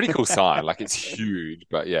 club. it's a pretty cool sign. Like it's huge,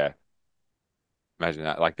 but yeah, imagine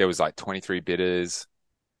that. Like there was like 23 bidders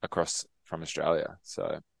across from Australia.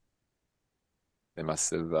 So they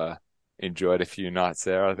must have enjoyed a few nights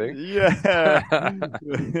there, I think.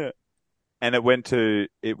 Yeah. And it went to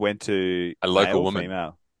A local male, woman.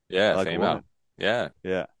 female, Yeah, like a female. woman. Yeah,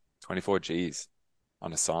 Yeah. 24 G's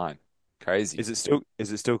on a sign. Crazy. Is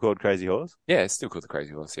it still called Crazy Horse? Yeah, it's still called the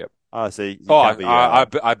Crazy Horse. Yep. Oh, so you Oh, can't be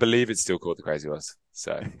I believe it's still called the Crazy Horse.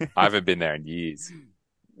 So I haven't been there in years.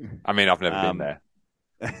 I mean, I've never been um there.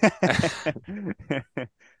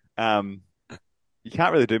 um you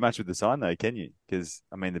can't really do much with the sign though, can you? Because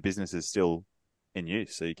I mean the business is still in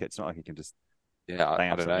use, so it's not like you can just Yeah,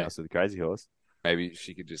 bang I up don't something know. else with the Crazy Horse. Maybe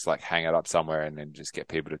she could just like hang it up somewhere and then just get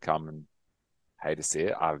people to come and pay to see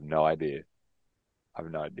it. I have no idea. I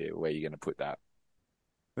have no idea where you're going to put that.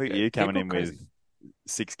 Look at Yeah, you coming people are in with crazy.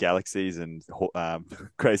 6 galaxies and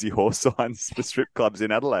Crazy Horse signs for strip clubs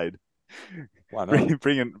in Adelaide. Why not?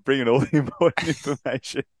 Bringing all the important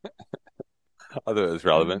information. I thought it was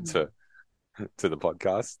relevant to the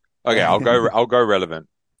podcast. Okay, I'll go relevant.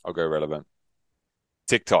 I'll go relevant.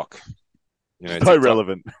 TikTok. So TikTok.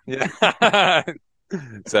 relevant. Yeah.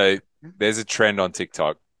 So there's a trend on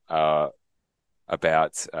TikTok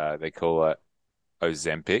about they call it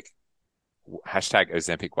Ozempic, hashtag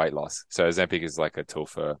Ozempic weight loss. So Ozempic is like a tool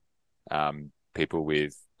for people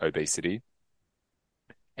with obesity.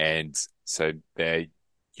 And so they're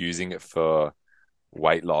using it for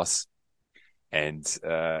weight loss and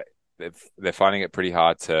they're finding it pretty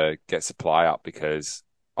hard to get supply up because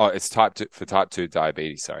it's type 2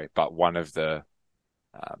 diabetes, sorry, but one of the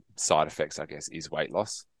side effects, I guess, is weight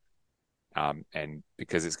loss. And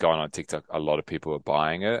because it's gone on TikTok, a lot of people are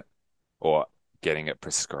buying it or getting it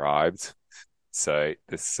prescribed. So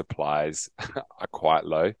the supplies are quite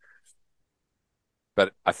low.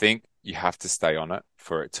 But I think you have to stay on it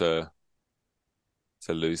for it to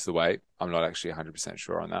lose the weight. I'm not actually 100%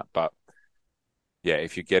 sure on that, but yeah,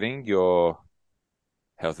 if you're getting your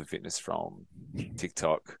health and fitness from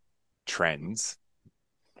TikTok trends,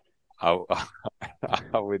 I,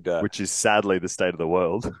 I would, which is sadly the state of the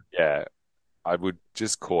world. yeah, I would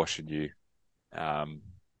just caution you um,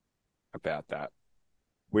 about that.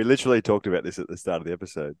 We literally talked about this at the start of the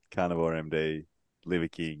episode. Carnivore MD, Liver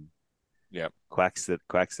King, Yeah, quacks that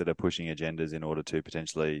are pushing agendas in order to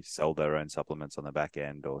potentially sell their own supplements on the back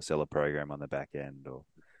end or sell a program on the back end. Or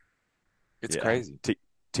it's yeah, crazy.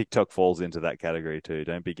 TikTok falls into that category too.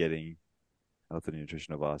 Don't be getting health and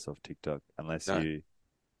nutrition advice off TikTok No,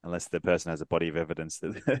 unless the person has a body of evidence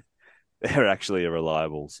that they're actually a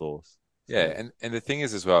reliable source. yeah, So and the thing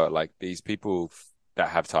is as well, like these people that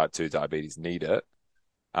have type 2 diabetes need it,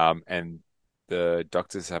 and the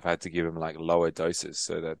doctors have had to give them like lower doses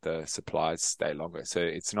so that the supplies stay longer. So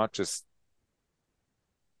it's not just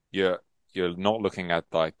you're you're not looking at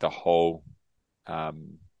like the whole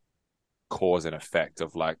um cause and effect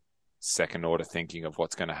of like second order thinking of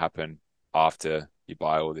what's going to happen after you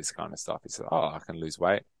buy all this kind of stuff. It's like, oh, I can lose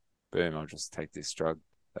weight. Boom, I'll just take this drug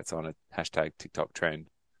that's on a hashtag TikTok trend.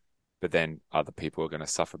 But then other people are going to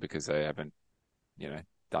suffer because they haven't,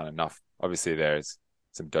 done enough. Obviously, there's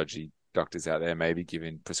some dodgy doctors out there maybe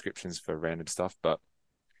giving prescriptions for random stuff, but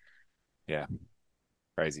yeah,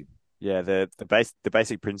 crazy. yeah, the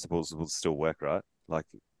basic principles will still work, right? Like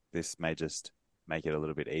this may just make it a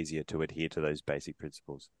little bit easier to adhere to those basic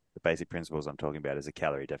principles. The basic principles I'm talking about is a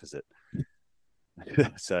calorie deficit.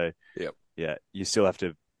 So Yep. yeah, you still have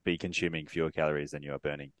to be consuming fewer calories than you are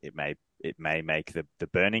burning. It may make the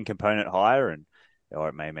burning component higher, and or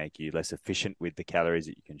it may make you less efficient with the calories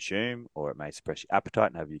that you consume, or it may suppress your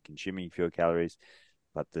appetite and have you consuming fewer calories.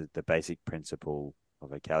 But the basic principle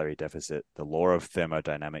of a calorie deficit, the law of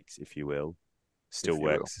thermodynamics, if you will, still If you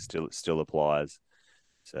will. works, still applies.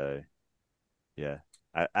 So yeah,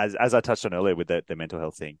 as I touched on earlier with the mental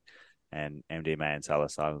health thing and MDMA and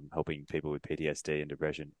psilocybin helping people with PTSD and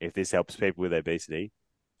depression. If this helps people with obesity,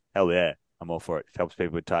 hell yeah, I'm all for it. If it helps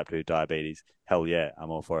people with type 2 diabetes, hell yeah, I'm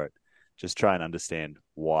all for it. Just try and understand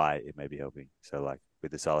why it may be helping. So like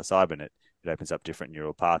with the psilocybin, it opens up different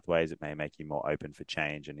neural pathways. It may make you more open for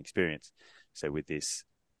change and experience. So with this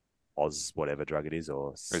Oz, whatever drug it is,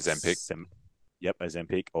 or Ozempic.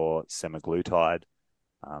 Ozempic or semaglutide,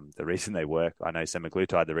 the reason they work, I know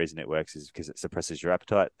semaglutide, the reason it works is because it suppresses your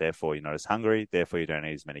appetite. Therefore, you're not as hungry. Therefore, you don't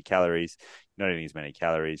eat as many calories. You're not eating as many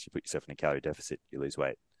calories. You put yourself in a calorie deficit, you lose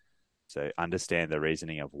weight. So understand the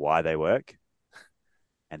reasoning of why they work,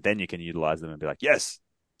 and then you can utilize them and be like, yes,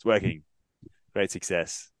 it's working. Great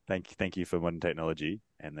success. Thank you for modern technology.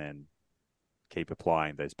 And then keep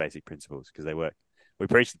applying those basic principles because they work. We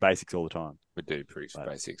preach the basics all the time, We do preach the but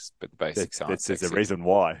basics, but the basics aren't there's a sexy. reason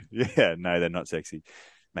why. Yeah, no, they're not sexy.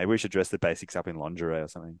 Maybe we should dress the basics up in lingerie or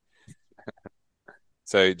something.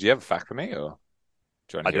 So, do you have a fact for me, or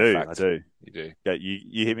do you want to I hear a do, I fact? do. You do. Yeah,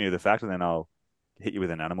 you hit me with a fact, and then I'll hit you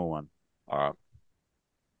with an animal one. All right. Of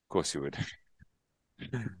course you would.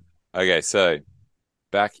 Okay, so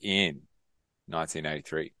back in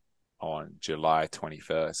 1983, on July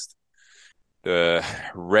 21st, the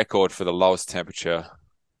record for the lowest temperature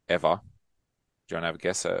ever. Do you want to have a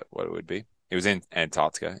guess at what it would be? It was in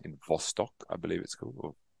Antarctica, in Vostok, I believe it's called.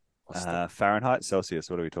 Or Vostok. Fahrenheit, Celsius.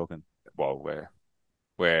 What are we talking? Well,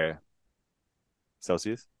 we're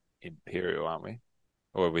Celsius? imperial, aren't we?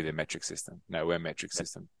 Or are we the metric system? No, we're metric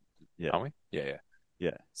system, Yeah, aren't we? Yeah, yeah.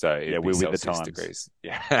 yeah, So yeah. it'd be We're with the Celsius times. degrees.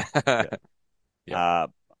 Yeah. Yeah. Yep.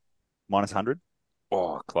 Minus 100.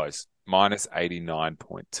 Oh, close. Minus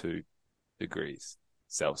 89.2 degrees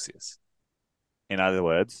Celsius. In other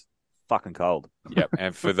words, fucking cold. Yep.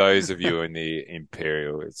 And for those of you in the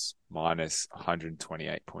imperial, it's minus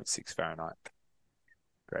 128.6 Fahrenheit.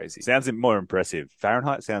 Crazy. Sounds more impressive.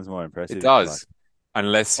 Fahrenheit sounds more It impressive. Like, does.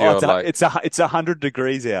 Unless oh, you're like, it's 100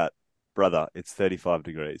 degrees out, brother. It's 35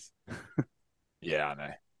 degrees. yeah, I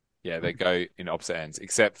know. Yeah, they go in opposite ends,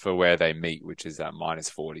 except for where they meet, which is at minus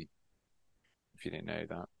 40. If you didn't know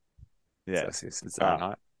that. Yeah, Celsius and bizarre,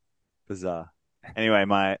 Fahrenheit. bizarre. Anyway,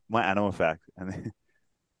 my animal fact, and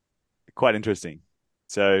quite interesting.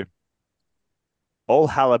 So, all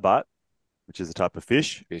halibut, which is a type of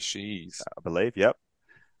fish, Fishies. I believe, yep,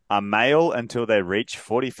 are male until they reach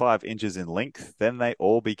 45 inches in length. Then they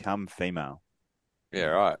all become female. Yeah,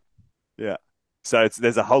 right. Yeah. So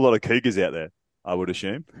there's a whole lot of cougars out there, I would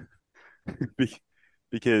assume,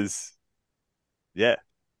 because yeah,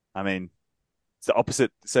 I mean it's the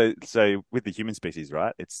opposite. So with the human species,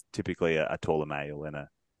 right? It's typically a taller male and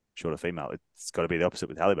shorter female. It's got to be the opposite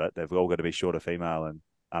with halibut. They've all got to be shorter female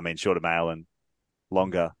and shorter male and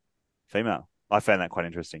longer female. I found that quite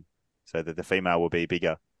interesting. So that the female will be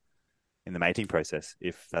bigger in the mating process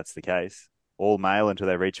if that's the case. All male until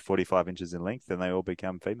they reach 45 inches in length, then they all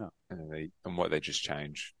become female. And what they just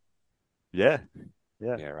change. Yeah,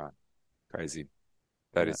 yeah, Yeah, right. Crazy.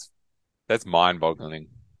 yeah. That's mind-boggling.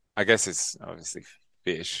 I guess it's obviously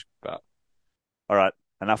fish, but All right,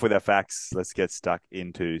 enough with our facts. Let's get stuck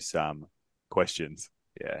into some questions.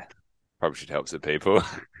 yeah, probably should help some people.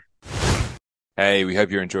 Hey, we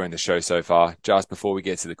hope you're enjoying the show so far. Just before we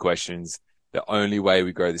get to the questions, the only way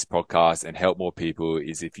we grow this podcast and help more people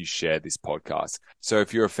is if you share this podcast. So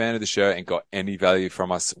if you're a fan of the show and got any value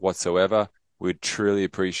from us whatsoever, we'd truly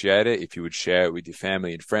appreciate it if you would share it with your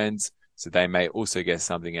family and friends so they may also get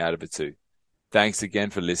something out of it too. Thanks again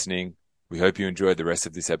for listening. We hope you enjoyed the rest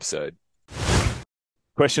of this episode.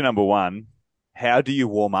 Question number one: how do you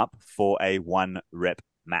warm up for a 1 rep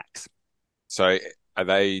max? So are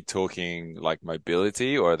they talking like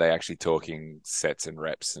mobility or are they actually talking sets and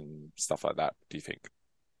reps and stuff like that, do you think?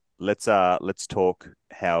 Let's talk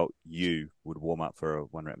how you would warm up for a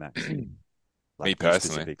 1 rep max. Me Like you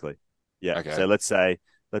personally. specifically. Yeah. Okay. So let's say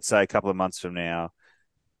a couple of months from now,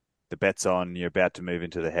 the bet's on, you're about to move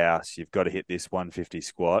into the house, you've got to hit this 150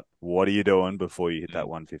 squat. What are you doing before you hit that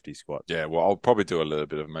 150 squat? Yeah, well, I'll probably do a little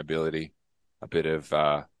bit of mobility, a bit of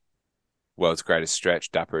World's Greatest Stretch,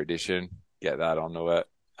 Dapper Edition, get that onto it.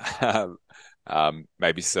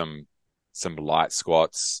 Maybe some light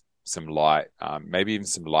squats, some light, maybe even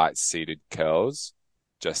some light seated curls,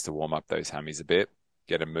 just to warm up those hammies a bit,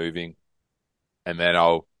 get them moving, and then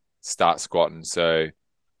I'll start squatting. So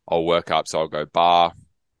I'll work up. So I'll go bar,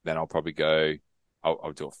 then I'll probably go.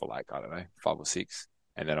 I'll do it for like, I don't know, 5 or 6,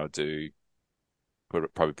 and then I'll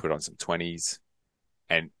probably put on some 20s,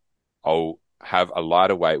 and I'll have a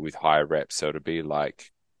lighter weight with higher reps. So it'll be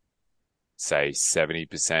like, say,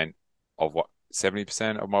 70% of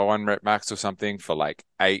 70% of my 1 rep max or something for like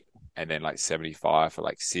 8, and then like 75 for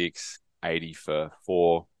like 6, 80 for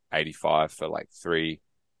 4, 85 for like 3,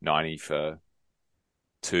 90 for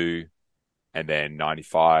 2, and then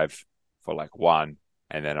 95 for like 1,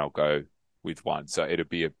 and then I'll go with 1. So it'll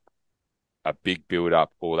be a big build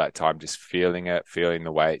up all that time, just feeling it, feeling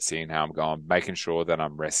the weight, seeing how I'm going, making sure that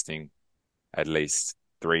I'm resting at least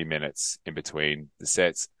 3 minutes in between the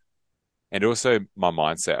sets. And also my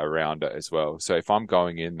mindset around it as well. So if I'm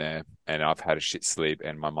going in there and I've had a shit sleep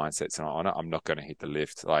and my mindset's not on it, I'm not going to hit the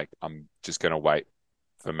lift. Like I'm just going to wait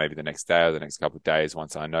for maybe the next day or the next couple of days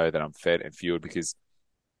once I know that I'm fed and fueled. Because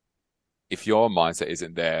if your mindset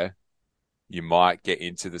isn't there, you might get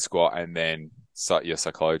into the squat and then your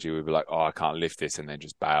psychology will be like, oh, I can't lift this, and then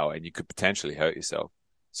just bail, and you could potentially hurt yourself.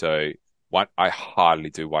 So I hardly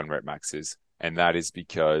do 1 rep maxes, and that is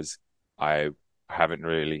because I haven't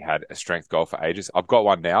really had a strength goal for ages. I've got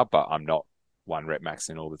one now, but I'm not 1 rep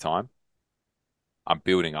maxing all the time. I'm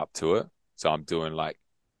building up to it. So I'm doing like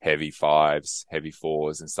heavy 5s, heavy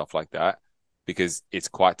 4s and stuff like that, because it's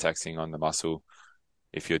quite taxing on the muscle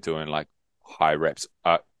if you're doing like high reps,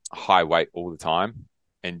 high weight all the time,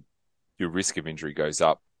 and your risk of injury goes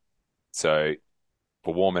up. So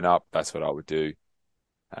for warming up, that's what I would do.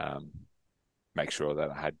 Make sure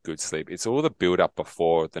that I had good sleep. It's all the build up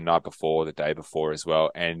before, the night before, the day before as well,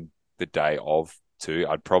 and the day of too.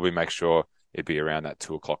 I'd probably make sure it'd be around that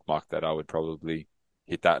 2 o'clock mark that I would probably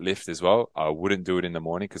hit that lift as well. I wouldn't do it in the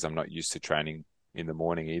morning because I'm not used to training in the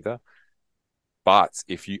morning either. But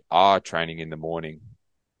if you are training in the morning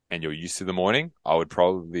and you're used to the morning, I would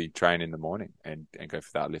probably train in the morning and go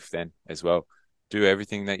for that lift then as well. Do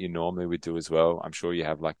everything that you normally would do as well. I'm sure you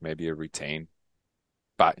have like maybe a routine,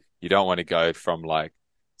 but you don't want to go from like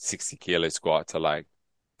 60 kilo squat to like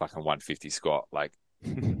fucking 150 squat, like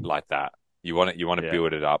that. You want to Yeah.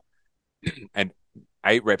 build it up, and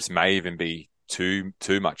 8 reps may even be too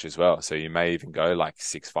much as well. So you may even go like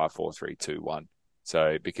 6, 5, 4, 3, 2, 1.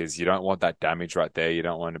 So because you don't want that damage right there, you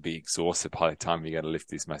don't want to be exhausted by the time you're going to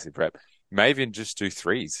lift this massive rep. You may even just do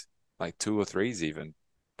 3s, like 2 or 3s even.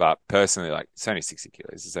 But personally, like it's only 60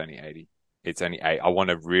 kilos, it's only 80. It's only 8. I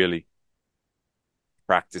want to really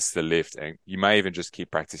practice the lift, and you may even just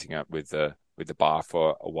keep practicing it with the bar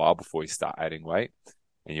for a while before you start adding weight.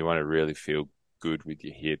 And you want to really feel good with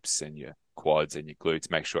your hips and your quads and your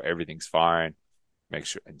glutes. Make sure everything's firing.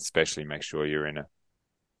 Especially make sure you're in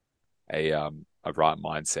a right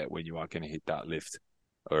mindset when you are going to hit that lift,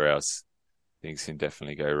 or else things can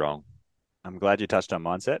definitely go wrong. I'm glad you touched on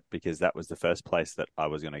mindset because that was the first place that I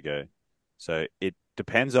was going to go. So it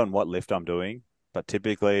depends on what lift I'm doing, but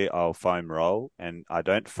typically I'll foam roll, and I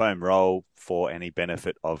don't foam roll for any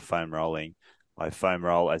benefit of foam rolling. I foam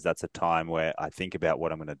roll as that's a time where I think about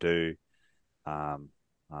what I'm going to do. Um,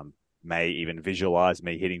 may even visualize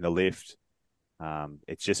me hitting the lift.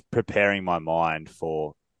 It's just preparing my mind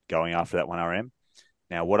for going after that 1RM.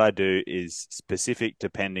 Now, what I do is specific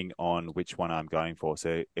depending on which one I'm going for.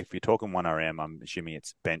 So if you're talking 1RM, I'm assuming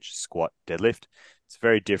it's bench, squat, deadlift. It's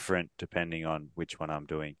very different depending on which one I'm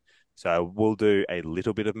doing. So I will do a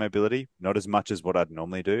little bit of mobility, not as much as what I'd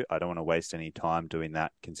normally do. I don't want to waste any time doing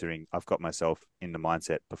that, considering I've got myself in the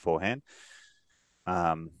mindset beforehand.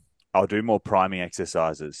 Um, I'll do more priming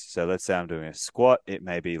exercises. So let's say I'm doing a squat. It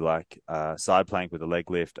may be like a side plank with a leg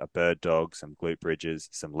lift, a bird dog, some glute bridges,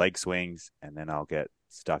 some leg swings, and then I'll get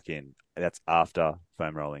stuck in. That's after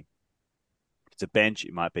foam rolling. If it's a bench,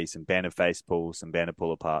 it might be some banded face pulls, some banded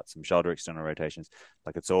pull apart, some shoulder external rotations.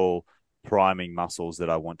 Like it's all priming muscles that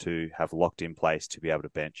I want to have locked in place to be able to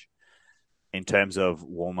bench. In terms of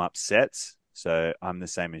warm up sets, so I'm the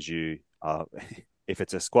same as you. If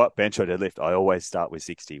it's a squat, bench, or deadlift, I always start with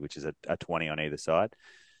 60, which is a 20 on either side.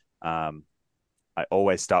 Um, I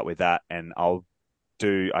always start with that, and I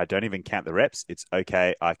don't even count the reps. It's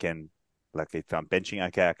okay. I can, like, if I'm benching,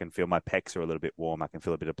 okay, I can feel my pecs are a little bit warm. I can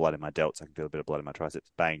feel a bit of blood in my delts. I can feel a bit of blood in my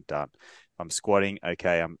triceps. Bang, done. If I'm squatting,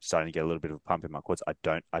 okay, I'm starting to get a little bit of a pump in my quads.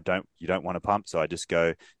 You don't want to pump. So I just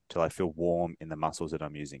go till I feel warm in the muscles that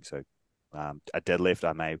I'm using. So a deadlift,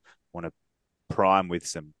 I may want to prime with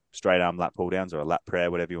some straight arm lat pull downs or a lat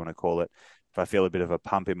prayer, whatever you want to call it. If I feel a bit of a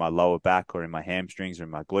pump in my lower back or in my hamstrings or in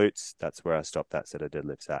my glutes, that's where I stop that set of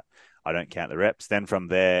deadlifts at. I don't count the reps. Then from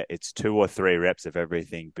there, it's 2 or 3 reps of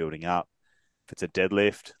everything building up. If it's a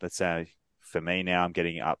deadlift, let's say for me now, I'm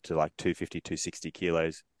getting up to like 250, 260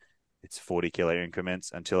 kilos. It's 40 kilo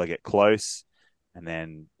increments until I get close. And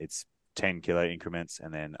then it's 10 kilo increments.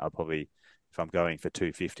 And then if I'm going for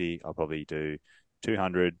 250, I'll probably do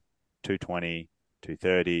 200, 220,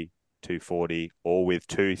 230, 240, all with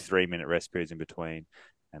 2 3-minute rest periods in between.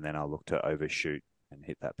 And then I'll look to overshoot and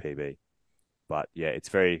hit that PB. But yeah, it's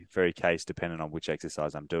very, very case dependent on which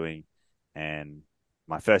exercise I'm doing. And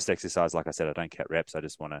my first exercise, like I said, I don't count reps. I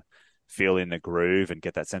just want to feel in the groove and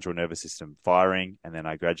get that central nervous system firing. And then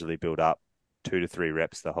I gradually build up 2 to 3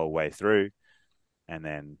 reps the whole way through. And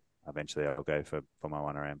then eventually I'll go for my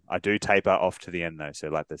 1RM. I do taper off to the end though. So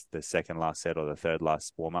like the second last set or the third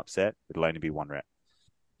last warm up set, it'll only be 1 rep.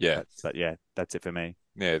 Yeah. But yeah, that's it for me.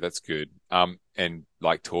 Yeah, that's good. And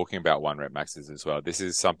like talking about 1 rep maxes as well, this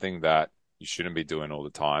is something that you shouldn't be doing all the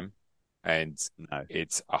time. And No.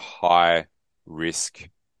 it's a high risk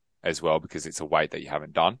as well because it's a weight that you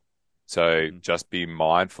haven't done. So just be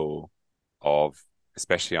mindful of,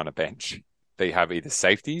 especially on a bench, that you have either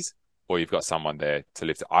safeties or you've got someone there to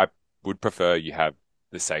lift it. I would prefer you have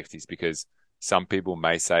the safeties because some people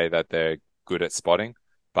may say that they're good at spotting,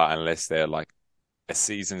 but unless they're like a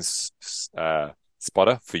seasoned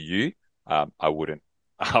spotter for you, I wouldn't.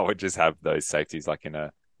 I would just have those safeties like in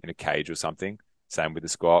a cage or something. Same with the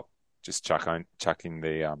squat, just chucking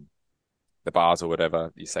the bars or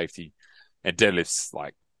whatever, your safety. And deadlifts,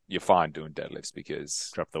 like you're fine doing deadlifts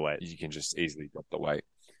because drop the weight. You can just easily drop the weight.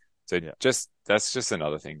 So Yeah. that's just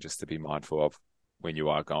another thing just to be mindful of when you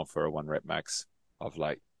are going for a 1 rep max of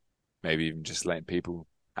like maybe even just letting people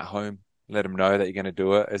at home let them know that you're going to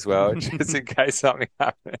do it as well, just in case something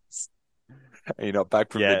happens and you're not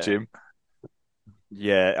back from the gym.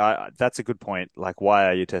 Yeah, that's a good point. Like, why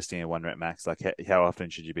are you testing a 1 rep max? Like, how often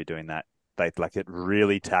should you be doing that? Like, it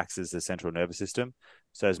really taxes the central nervous system.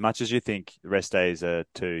 So, as much as you think rest days are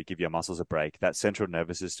to give your muscles a break, that central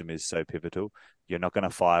nervous system is so pivotal. You're not going to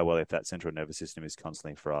fire well if that central nervous system is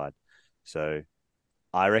constantly fried. So,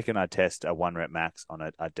 I reckon I test a 1 rep max on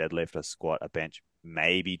a deadlift, a squat, a bench,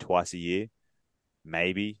 maybe twice a year,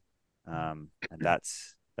 maybe. And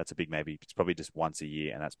that's a big maybe. It's probably just once a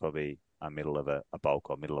year, and that's probably a middle of a bulk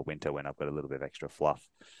or middle of winter when I've got a little bit of extra fluff.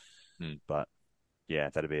 But yeah,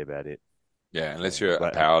 that'd be about it. Yeah, unless you're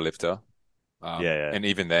a power lifter. Yeah. And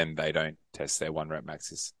even then, they don't test their 1 rep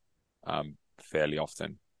maxes fairly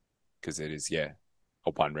often because it is, a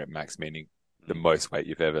 1 rep max, meaning the most weight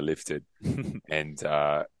you've ever lifted. And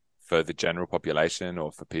for the general population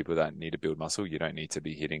or for people that need to build muscle, you don't need to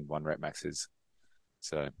be hitting 1 rep maxes.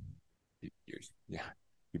 So,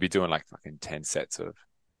 you'd be doing like fucking 10 sets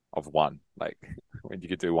of one, like when you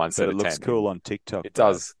could do one set of 10. It looks cool on TikTok. It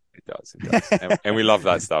does. And we love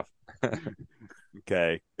that stuff.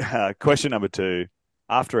 Okay. Question number 2.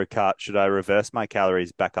 After a cut, should I reverse my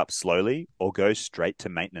calories back up slowly or go straight to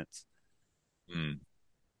maintenance? You're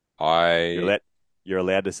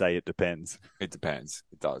allowed to say it depends. It depends.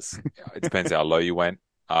 It does. It depends how low you went.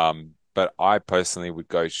 But I personally would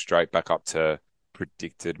go straight back up to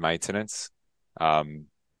predicted maintenance, and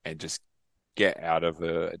just get out of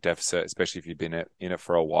a deficit, especially if you've been in it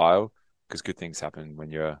for a while, because good things happen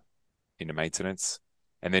when you're into maintenance.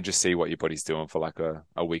 And then just see what your body's doing for like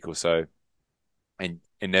a week or so. And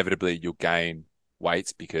inevitably you'll gain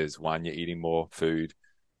weight because one, you're eating more food.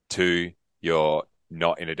 Two, you're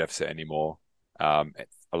not in a deficit anymore. A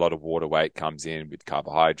lot of water weight comes in with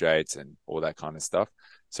carbohydrates and all that kind of stuff.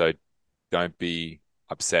 So don't be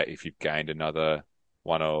upset if you've gained another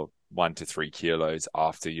 1 to 3 kilos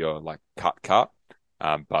after your like cut.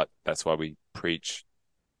 But that's why we preach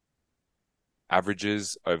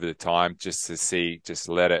averages over the time just to see, just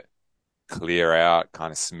let it clear out,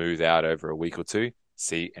 kind of smooth out over a week or two,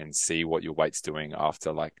 see what your weight's doing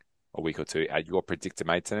after like a week or two at your predicted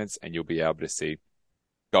maintenance, and you'll be able to see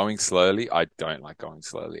going slowly. I don't like going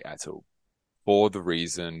slowly at all for the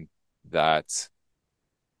reason that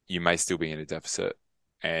you may still be in a deficit,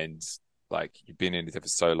 and like you've been in a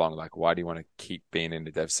deficit so long, like why do you want to keep being in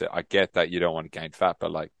a deficit? I get that you don't want to gain fat, but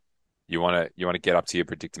like you want to get up to your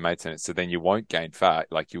predicted maintenance, so then you won't gain fat.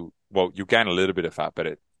 Like you'll gain a little bit of fat,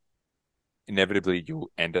 but inevitably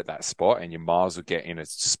you'll end at that spot, and you might as well get in a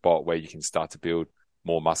spot where you can start to build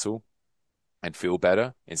more muscle and feel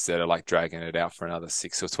better instead of like dragging it out for another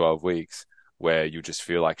 6 or 12 weeks where you just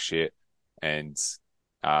feel like shit, and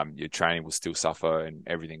your training will still suffer and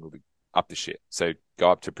everything will be up to shit. So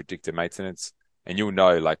go up to predicted maintenance, and you'll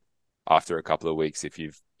know like after a couple of weeks if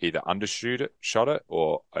you've either shot it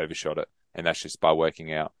or overshot it. And that's just by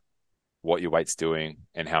working out what your weight's doing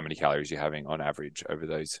and how many calories you're having on average over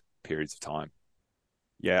those periods of time.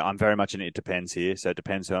 Yeah, I'm very much an it depends here. So it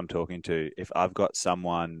depends who I'm talking to. If I've got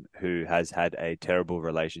someone who has had a terrible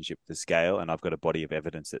relationship with the scale and I've got a body of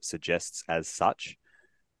evidence that suggests as such,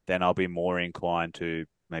 then I'll be more inclined to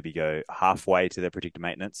maybe go halfway to their predicted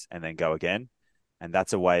maintenance and then go again. And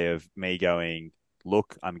that's a way of me going,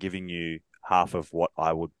 look, I'm giving you half of what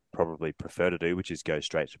I would probably prefer to do, which is go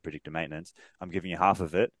straight to predicted maintenance. I'm giving you half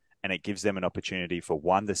of it, and it gives them an opportunity for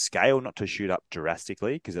one, the scale not to shoot up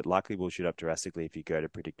drastically, because it likely will shoot up drastically if you go to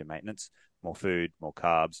predicted maintenance, more food, more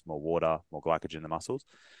carbs, more water, more glycogen in the muscles.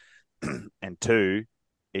 And two,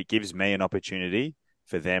 it gives me an opportunity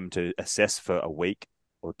for them to assess for a week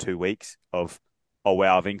or 2 weeks of, oh,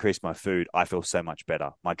 wow, I've increased my food. I feel so much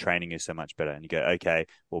better. My training is so much better. And you go, okay,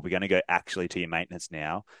 well, we're going to go actually to your maintenance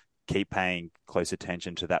now. Keep paying close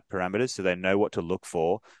attention to that parameters so they know what to look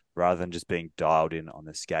for rather than just being dialed in on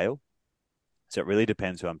the scale. So it really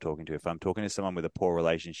depends who I'm talking to. If I'm talking to someone with a poor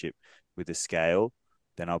relationship with the scale,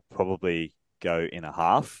 then I'll probably go in a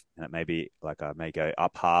half, and it may be like I may go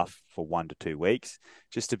up half for 1 to 2 weeks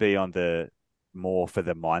just to be on the more for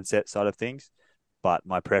the mindset side of things. But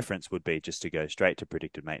my preference would be just to go straight to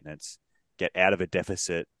predicted maintenance, get out of a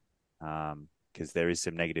deficit, because there is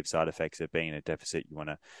some negative side effects of being in a deficit. You want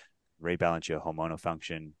to rebalance your hormonal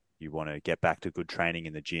function. You want to get back to good training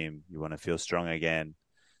in the gym. You want to feel strong again.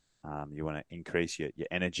 You want to increase your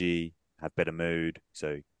energy, have better mood.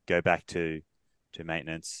 So go back to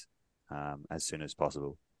maintenance as soon as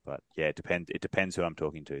possible. But yeah, it depends who I'm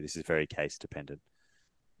talking to. This is very case dependent.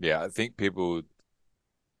 Yeah, I think people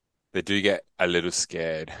they do get a little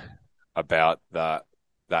scared about that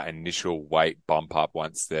initial weight bump up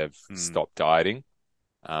once they've Mm, stopped dieting.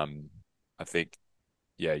 Um, I think,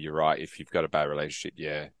 yeah, you're right. If you've got a bad relationship,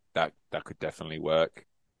 yeah, that could definitely work.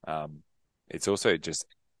 Um, it's also just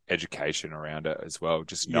education around it as well.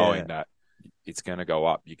 Just yeah. knowing that it's going to go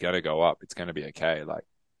up, you're going to go up, it's going to be okay. Like,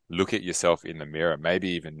 look at yourself in the mirror. Maybe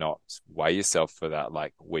even not weigh yourself for that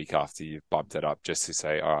like week after you've bumped it up, just to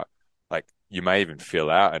say, all right, like you may even feel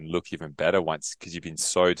out and look even better once because you've been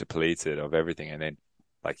so depleted of everything. And then,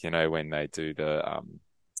 like when they do the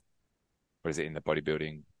what is it in the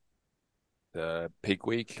bodybuilding, the peak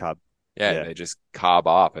week? Carb. Yeah, Yeah. they just carb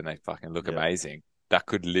up and they fucking look Yeah. amazing. That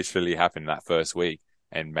could literally happen that first week,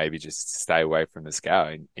 and maybe just stay away from the scale,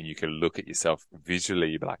 and you can look at yourself visually,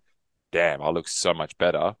 you'd be like, damn, I look so much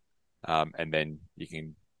better. And then you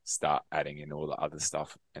can start adding in all the other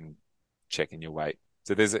stuff and checking your weight.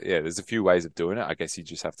 So there's a few ways of doing it. I guess you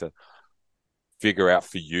just have to figure out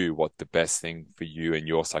for you what the best thing for you and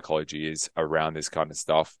your psychology is around this kind of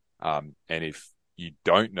stuff. And if you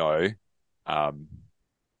don't know, um,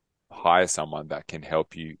 hire someone that can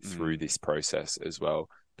help you through Mm, this process as well,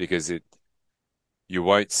 because you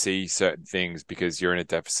won't see certain things because you're in a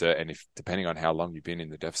deficit, and if depending on how long you've been in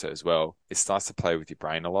the deficit as well, it starts to play with your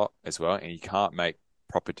brain a lot as well, and you can't make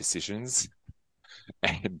proper decisions,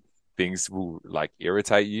 and things will like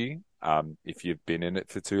irritate you if you've been in it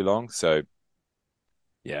for too long. So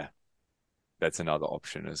yeah, that's another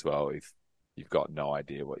option as well if you've got no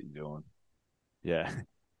idea what you're doing. yeah.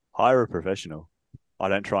 Hire a professional. I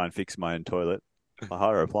don't try and fix my own toilet. I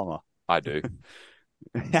hire a plumber. I do.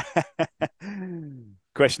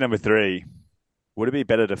 Question number three. Would it be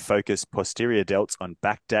better to focus posterior delts on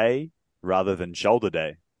back day rather than shoulder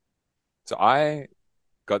day? So I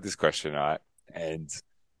got this question right, and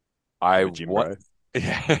I I'm a gym want, bro.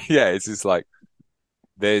 yeah, yeah. It's just like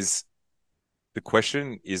there's the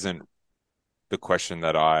question isn't the question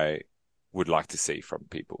that I would like to see from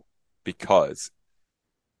people because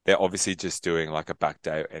they're obviously just doing like a back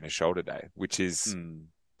day and a shoulder day, which is Mm,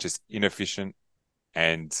 just inefficient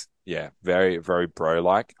and yeah, very, very bro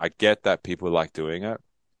like. I get that people like doing it,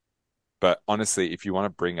 but honestly, if you want to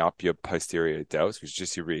bring up your posterior delts, which is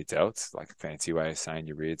just your rear delts, like a fancy way of saying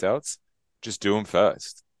your rear delts, just do them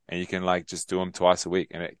first. And you can like just do them twice a week.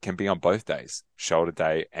 And it can be on both days, shoulder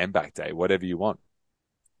day and back day, whatever you want.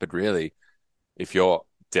 But really, if you're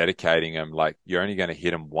dedicating them, like you're only going to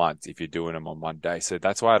hit them once if you're doing them on one day. So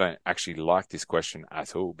that's why I don't actually like this question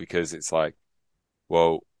at all, because it's like,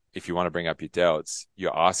 well, if you want to bring up your delts,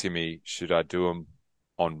 you're asking me, should I do them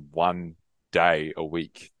on one day a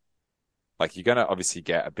week? Like you're going to obviously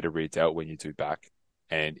get a bit of rear delt when you do back.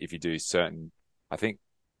 And if you do certain, I think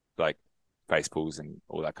like face pulls and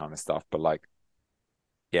all that kind of stuff. But like,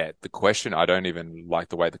 yeah, the question, I don't even like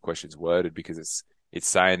the way the question's worded because it's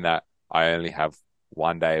saying that I only have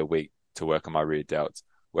one day a week to work on my rear delts.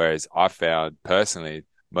 Whereas I found personally,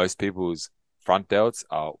 most people's front delts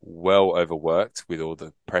are well overworked with all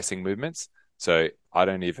the pressing movements. So I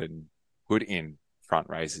don't even put in front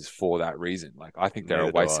raises for that reason. Like I think they're a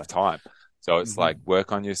neither do waste I. of time. So it's Hmm. like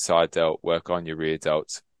work on your side delt, work on your rear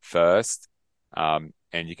delts first.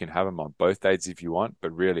 And you can have them on both days if you want,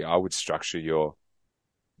 but really I would structure your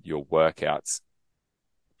workouts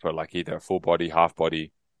for like either a full body, half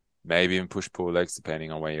body, maybe even push pull legs,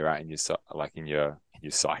 depending on where you're at in your like in your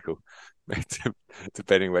cycle,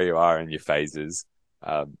 depending where you are in your phases.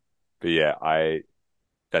 But yeah, I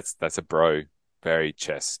that's a bro, very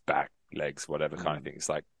chest, back, legs, whatever kind of Mm. thing. It's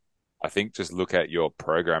like I think just look at your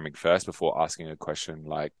programming first before asking a question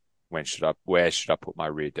like where should I put my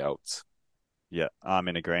rear delts? Yeah, I'm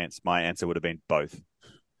in agreement. My answer would have been both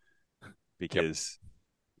Yep. because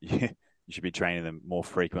you, you should be training them more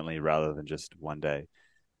frequently rather than just one day.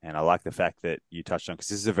 And I like the fact that you touched on because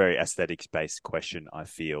this is a very aesthetics based question, I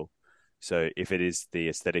feel. So if it is the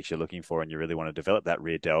aesthetics you're looking for and you really want to develop that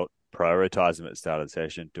rear delt, prioritize them at the start of the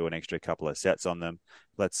session, do an extra couple of sets on them.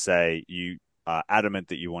 Let's say you are adamant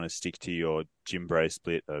that you want to stick to your gym bro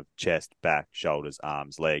split of chest, back, shoulders,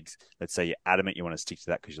 arms, legs. Let's say you're adamant you want to stick to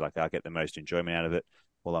that because you're like, I'll get the most enjoyment out of it.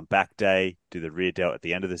 Well, on back day, do the rear delt at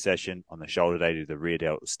the end of the session. On the shoulder day, do the rear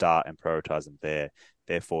delt at the start and prioritize them there.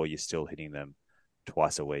 Therefore, you're still hitting them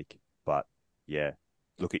twice a week. But yeah,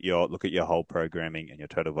 look at your whole programming and your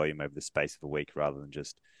total volume over the space of a week rather than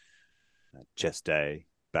just chest day,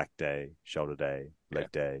 back day, shoulder day, Yeah.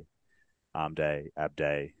 leg day, arm day, ab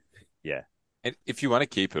day. Yeah, And if you want to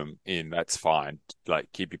keep them in, that's fine.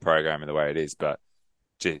 Like keep your programming the way it is. But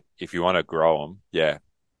if you want to grow them, yeah,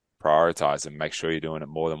 prioritize them. Make sure you're doing it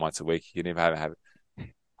more than once a week. You can even have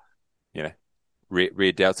you know,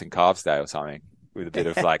 rear delts and calves day or something with a bit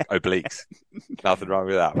of like obliques. Nothing wrong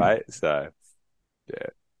with that, right? So yeah,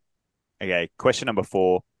 okay. Question number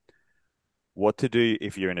four: what to do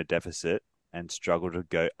if you're in a deficit and struggle to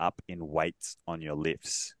go up in weights on your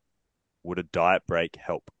lifts? Would a diet break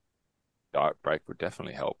help? diet break would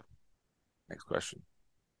definitely help. Next question.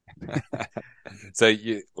 So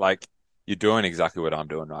you're doing exactly what I'm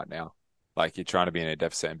doing right now. Like you're trying to be in a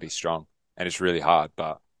deficit and be strong, and it's really hard.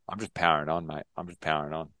 But I'm just powering on, mate. I'm just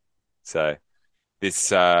powering on. So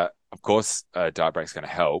this, of course, diet break's going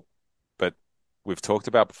to help, but we've talked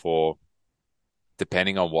about before.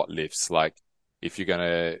 Depending on what lifts, like if you're going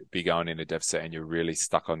to be going in a deficit and you're really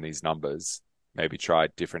stuck on these numbers, maybe try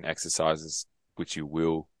different exercises, which you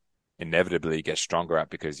will inevitably get stronger at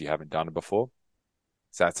because you haven't done it before.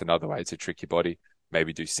 So that's another way to trick your body.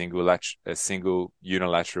 Maybe do single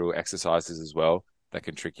unilateral exercises as well that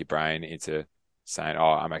can trick your brain into saying,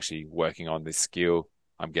 "Oh, I'm actually working on this skill.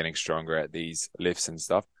 I'm getting stronger at these lifts and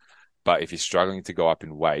stuff." But if you're struggling to go up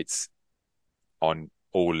in weights on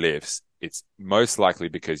all lifts, it's most likely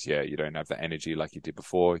because yeah, you don't have the energy like you did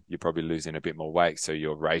before. You're probably losing a bit more weight, so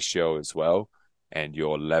your ratio as well and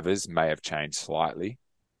your levers may have changed slightly.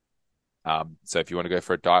 So if you want to go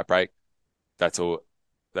for a diet break, that's all.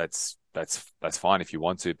 That's fine if you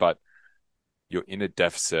want to, but you're in a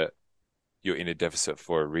deficit. You're in a deficit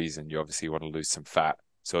for a reason. You obviously want to lose some fat,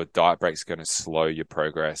 so a diet break is going to slow your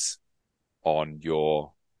progress on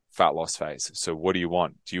your fat loss phase. So what do you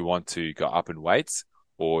want? Do you want to go up in weights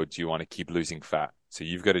or do you want to keep losing fat? So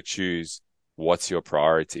you've got to choose what's your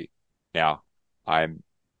priority. Now, I'm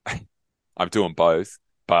I'm doing both,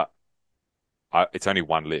 but it's only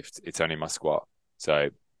one lift. It's only my squat. So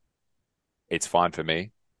it's fine for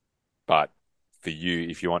me. But for you,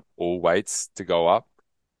 if you want all weights to go up,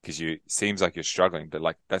 because you seems like you're struggling, but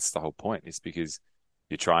like that's the whole point. It's because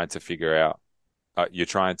you're trying to figure out, you're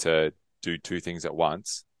trying to do two things at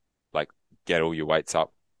once, like get all your weights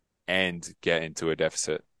up and get into a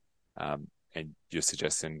deficit. And you're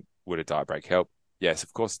suggesting, would a diet break help? Yes,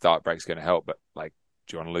 of course, a diet break's going to help, but like,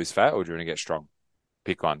 do you want to lose fat or do you want to get strong?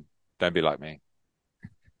 Pick one. Don't be like me.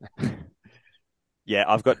 Yeah,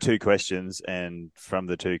 I've got two questions, and from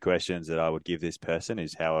the two questions that I would give this person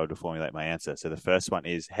is how I would formulate my answer. So the first one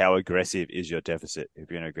is, how aggressive is your deficit? If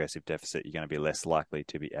you're in an aggressive deficit, you're going to be less likely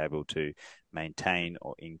to be able to maintain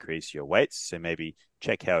or increase your weights. So maybe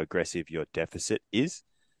check how aggressive your deficit is.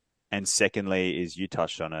 And secondly, is you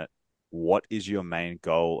touched on it. What is your main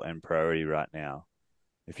goal and priority right now?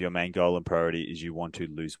 If your main goal and priority is you want to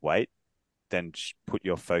lose weight, then put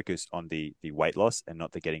your focus on the weight loss and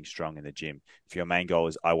not the getting strong in the gym. If your main goal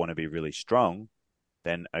is I want to be really strong,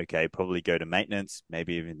 then okay, probably go to maintenance,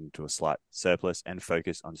 maybe even to a slight surplus and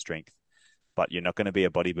focus on strength. But you're not going to be a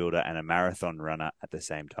bodybuilder and a marathon runner at the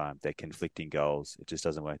same time. They're conflicting goals. It just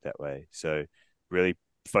doesn't work that way. So really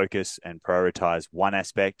focus and prioritize one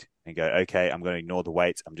aspect and go, okay, I'm going to ignore the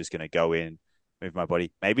weights. I'm just going to go in, move my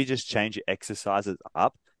body. Maybe just change your exercises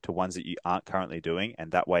up to ones that you aren't currently doing.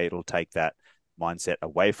 And that way it'll take that mindset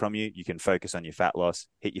away from you. You can focus on your fat loss,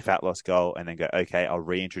 hit your fat loss goal, and then go, okay, I'll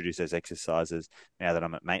reintroduce those exercises now that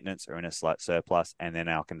I'm at maintenance or in a slight surplus, and then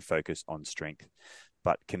I can focus on strength.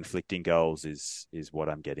 But conflicting goals is what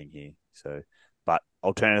I'm getting here. So, but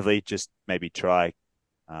alternatively, just maybe try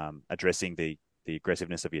addressing the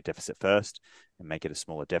aggressiveness of your deficit first and make it a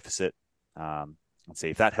smaller deficit. And see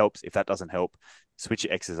if that helps. If that doesn't help, switch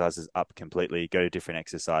your exercises up completely, go to different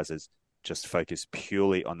exercises, just focus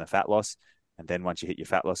purely on the fat loss. And then once you hit your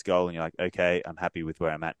fat loss goal and you're like, okay, I'm happy with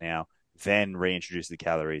where I'm at now, then reintroduce the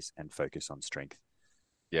calories and focus on strength.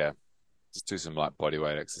 Yeah. Just do some like body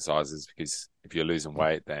weight exercises, because if you're losing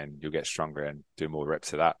weight, then you'll get stronger and do more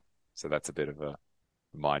reps of that. So that's a bit of a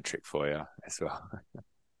mind trick for you as well.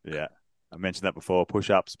 Yeah. I mentioned that before.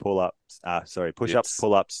 Push-ups, pull-ups, push-ups, Dips.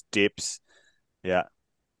 pull-ups, dips. Yeah.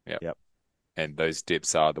 Yep. Yep. And those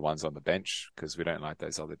dips are the ones on the bench, because we don't like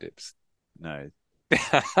those other dips. No,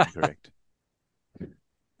 incorrect.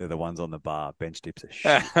 They're the ones on the bar. Bench dips are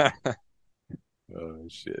shit. Oh,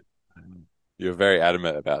 shit. You're very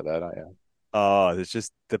adamant about that, aren't you? Oh, it's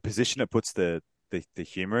just the position it puts the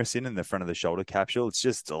humerus in the front of the shoulder capsule. It's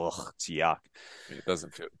just, it's yuck. It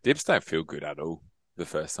doesn't feel, dips don't feel good at all the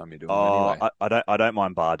first time you do them Oh, anyway. I don't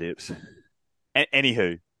mind bar dips.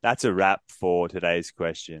 Anywho, that's a wrap for today's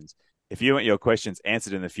questions. If you want your questions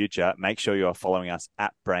answered in the future, make sure you are following us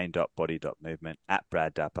at brain.body.movement, at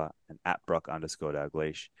Brad Dapper, and at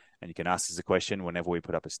Brock_Dalgleish. And you can ask us a question whenever we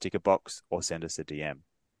put up a sticker box or send us a DM.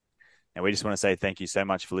 And we just want to say thank you so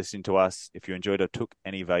much for listening to us. If you enjoyed or took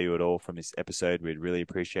any value at all from this episode, we'd really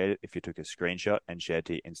appreciate it if you took a screenshot and shared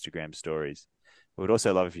to your Instagram stories. We would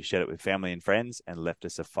also love if you shared it with family and friends and left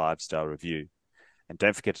us a 5-star review. And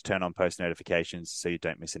don't forget to turn on post notifications so you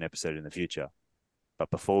don't miss an episode in the future. But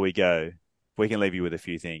before we go, we can leave you with a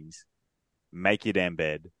few things. Make your damn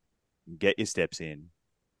bed, get your steps in,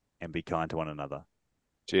 and be kind to one another.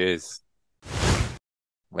 Cheers.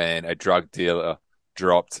 When a drug dealer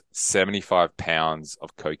dropped 75 pounds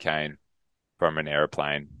of cocaine from an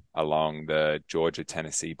airplane along the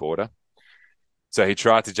Georgia-Tennessee border. So he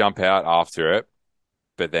tried to jump out after it,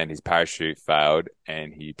 but then his parachute failed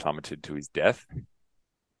and he plummeted to his death.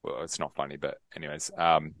 Well, it's not funny, but anyways,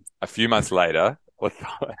 a few months later,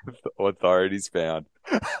 authorities found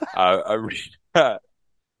like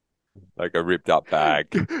a ripped up bag.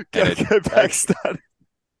 Go back, start.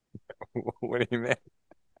 What do you mean?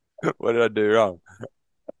 What did I do wrong?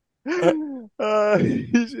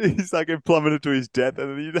 He's like plummeted to his death,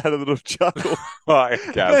 and then you had a little chuckle. Oh,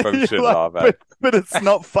 okay, I probably shouldn't laugh at. But it's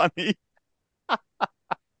not funny.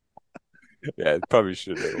 Yeah, probably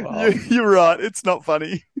shouldn't laugh. You're right. It's not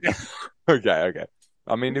funny. Okay.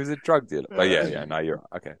 I mean, he was a drug dealer. But yeah, no, you're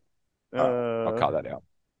right. Okay. All right, I'll cut that out.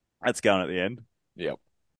 That's going at the end. Yep.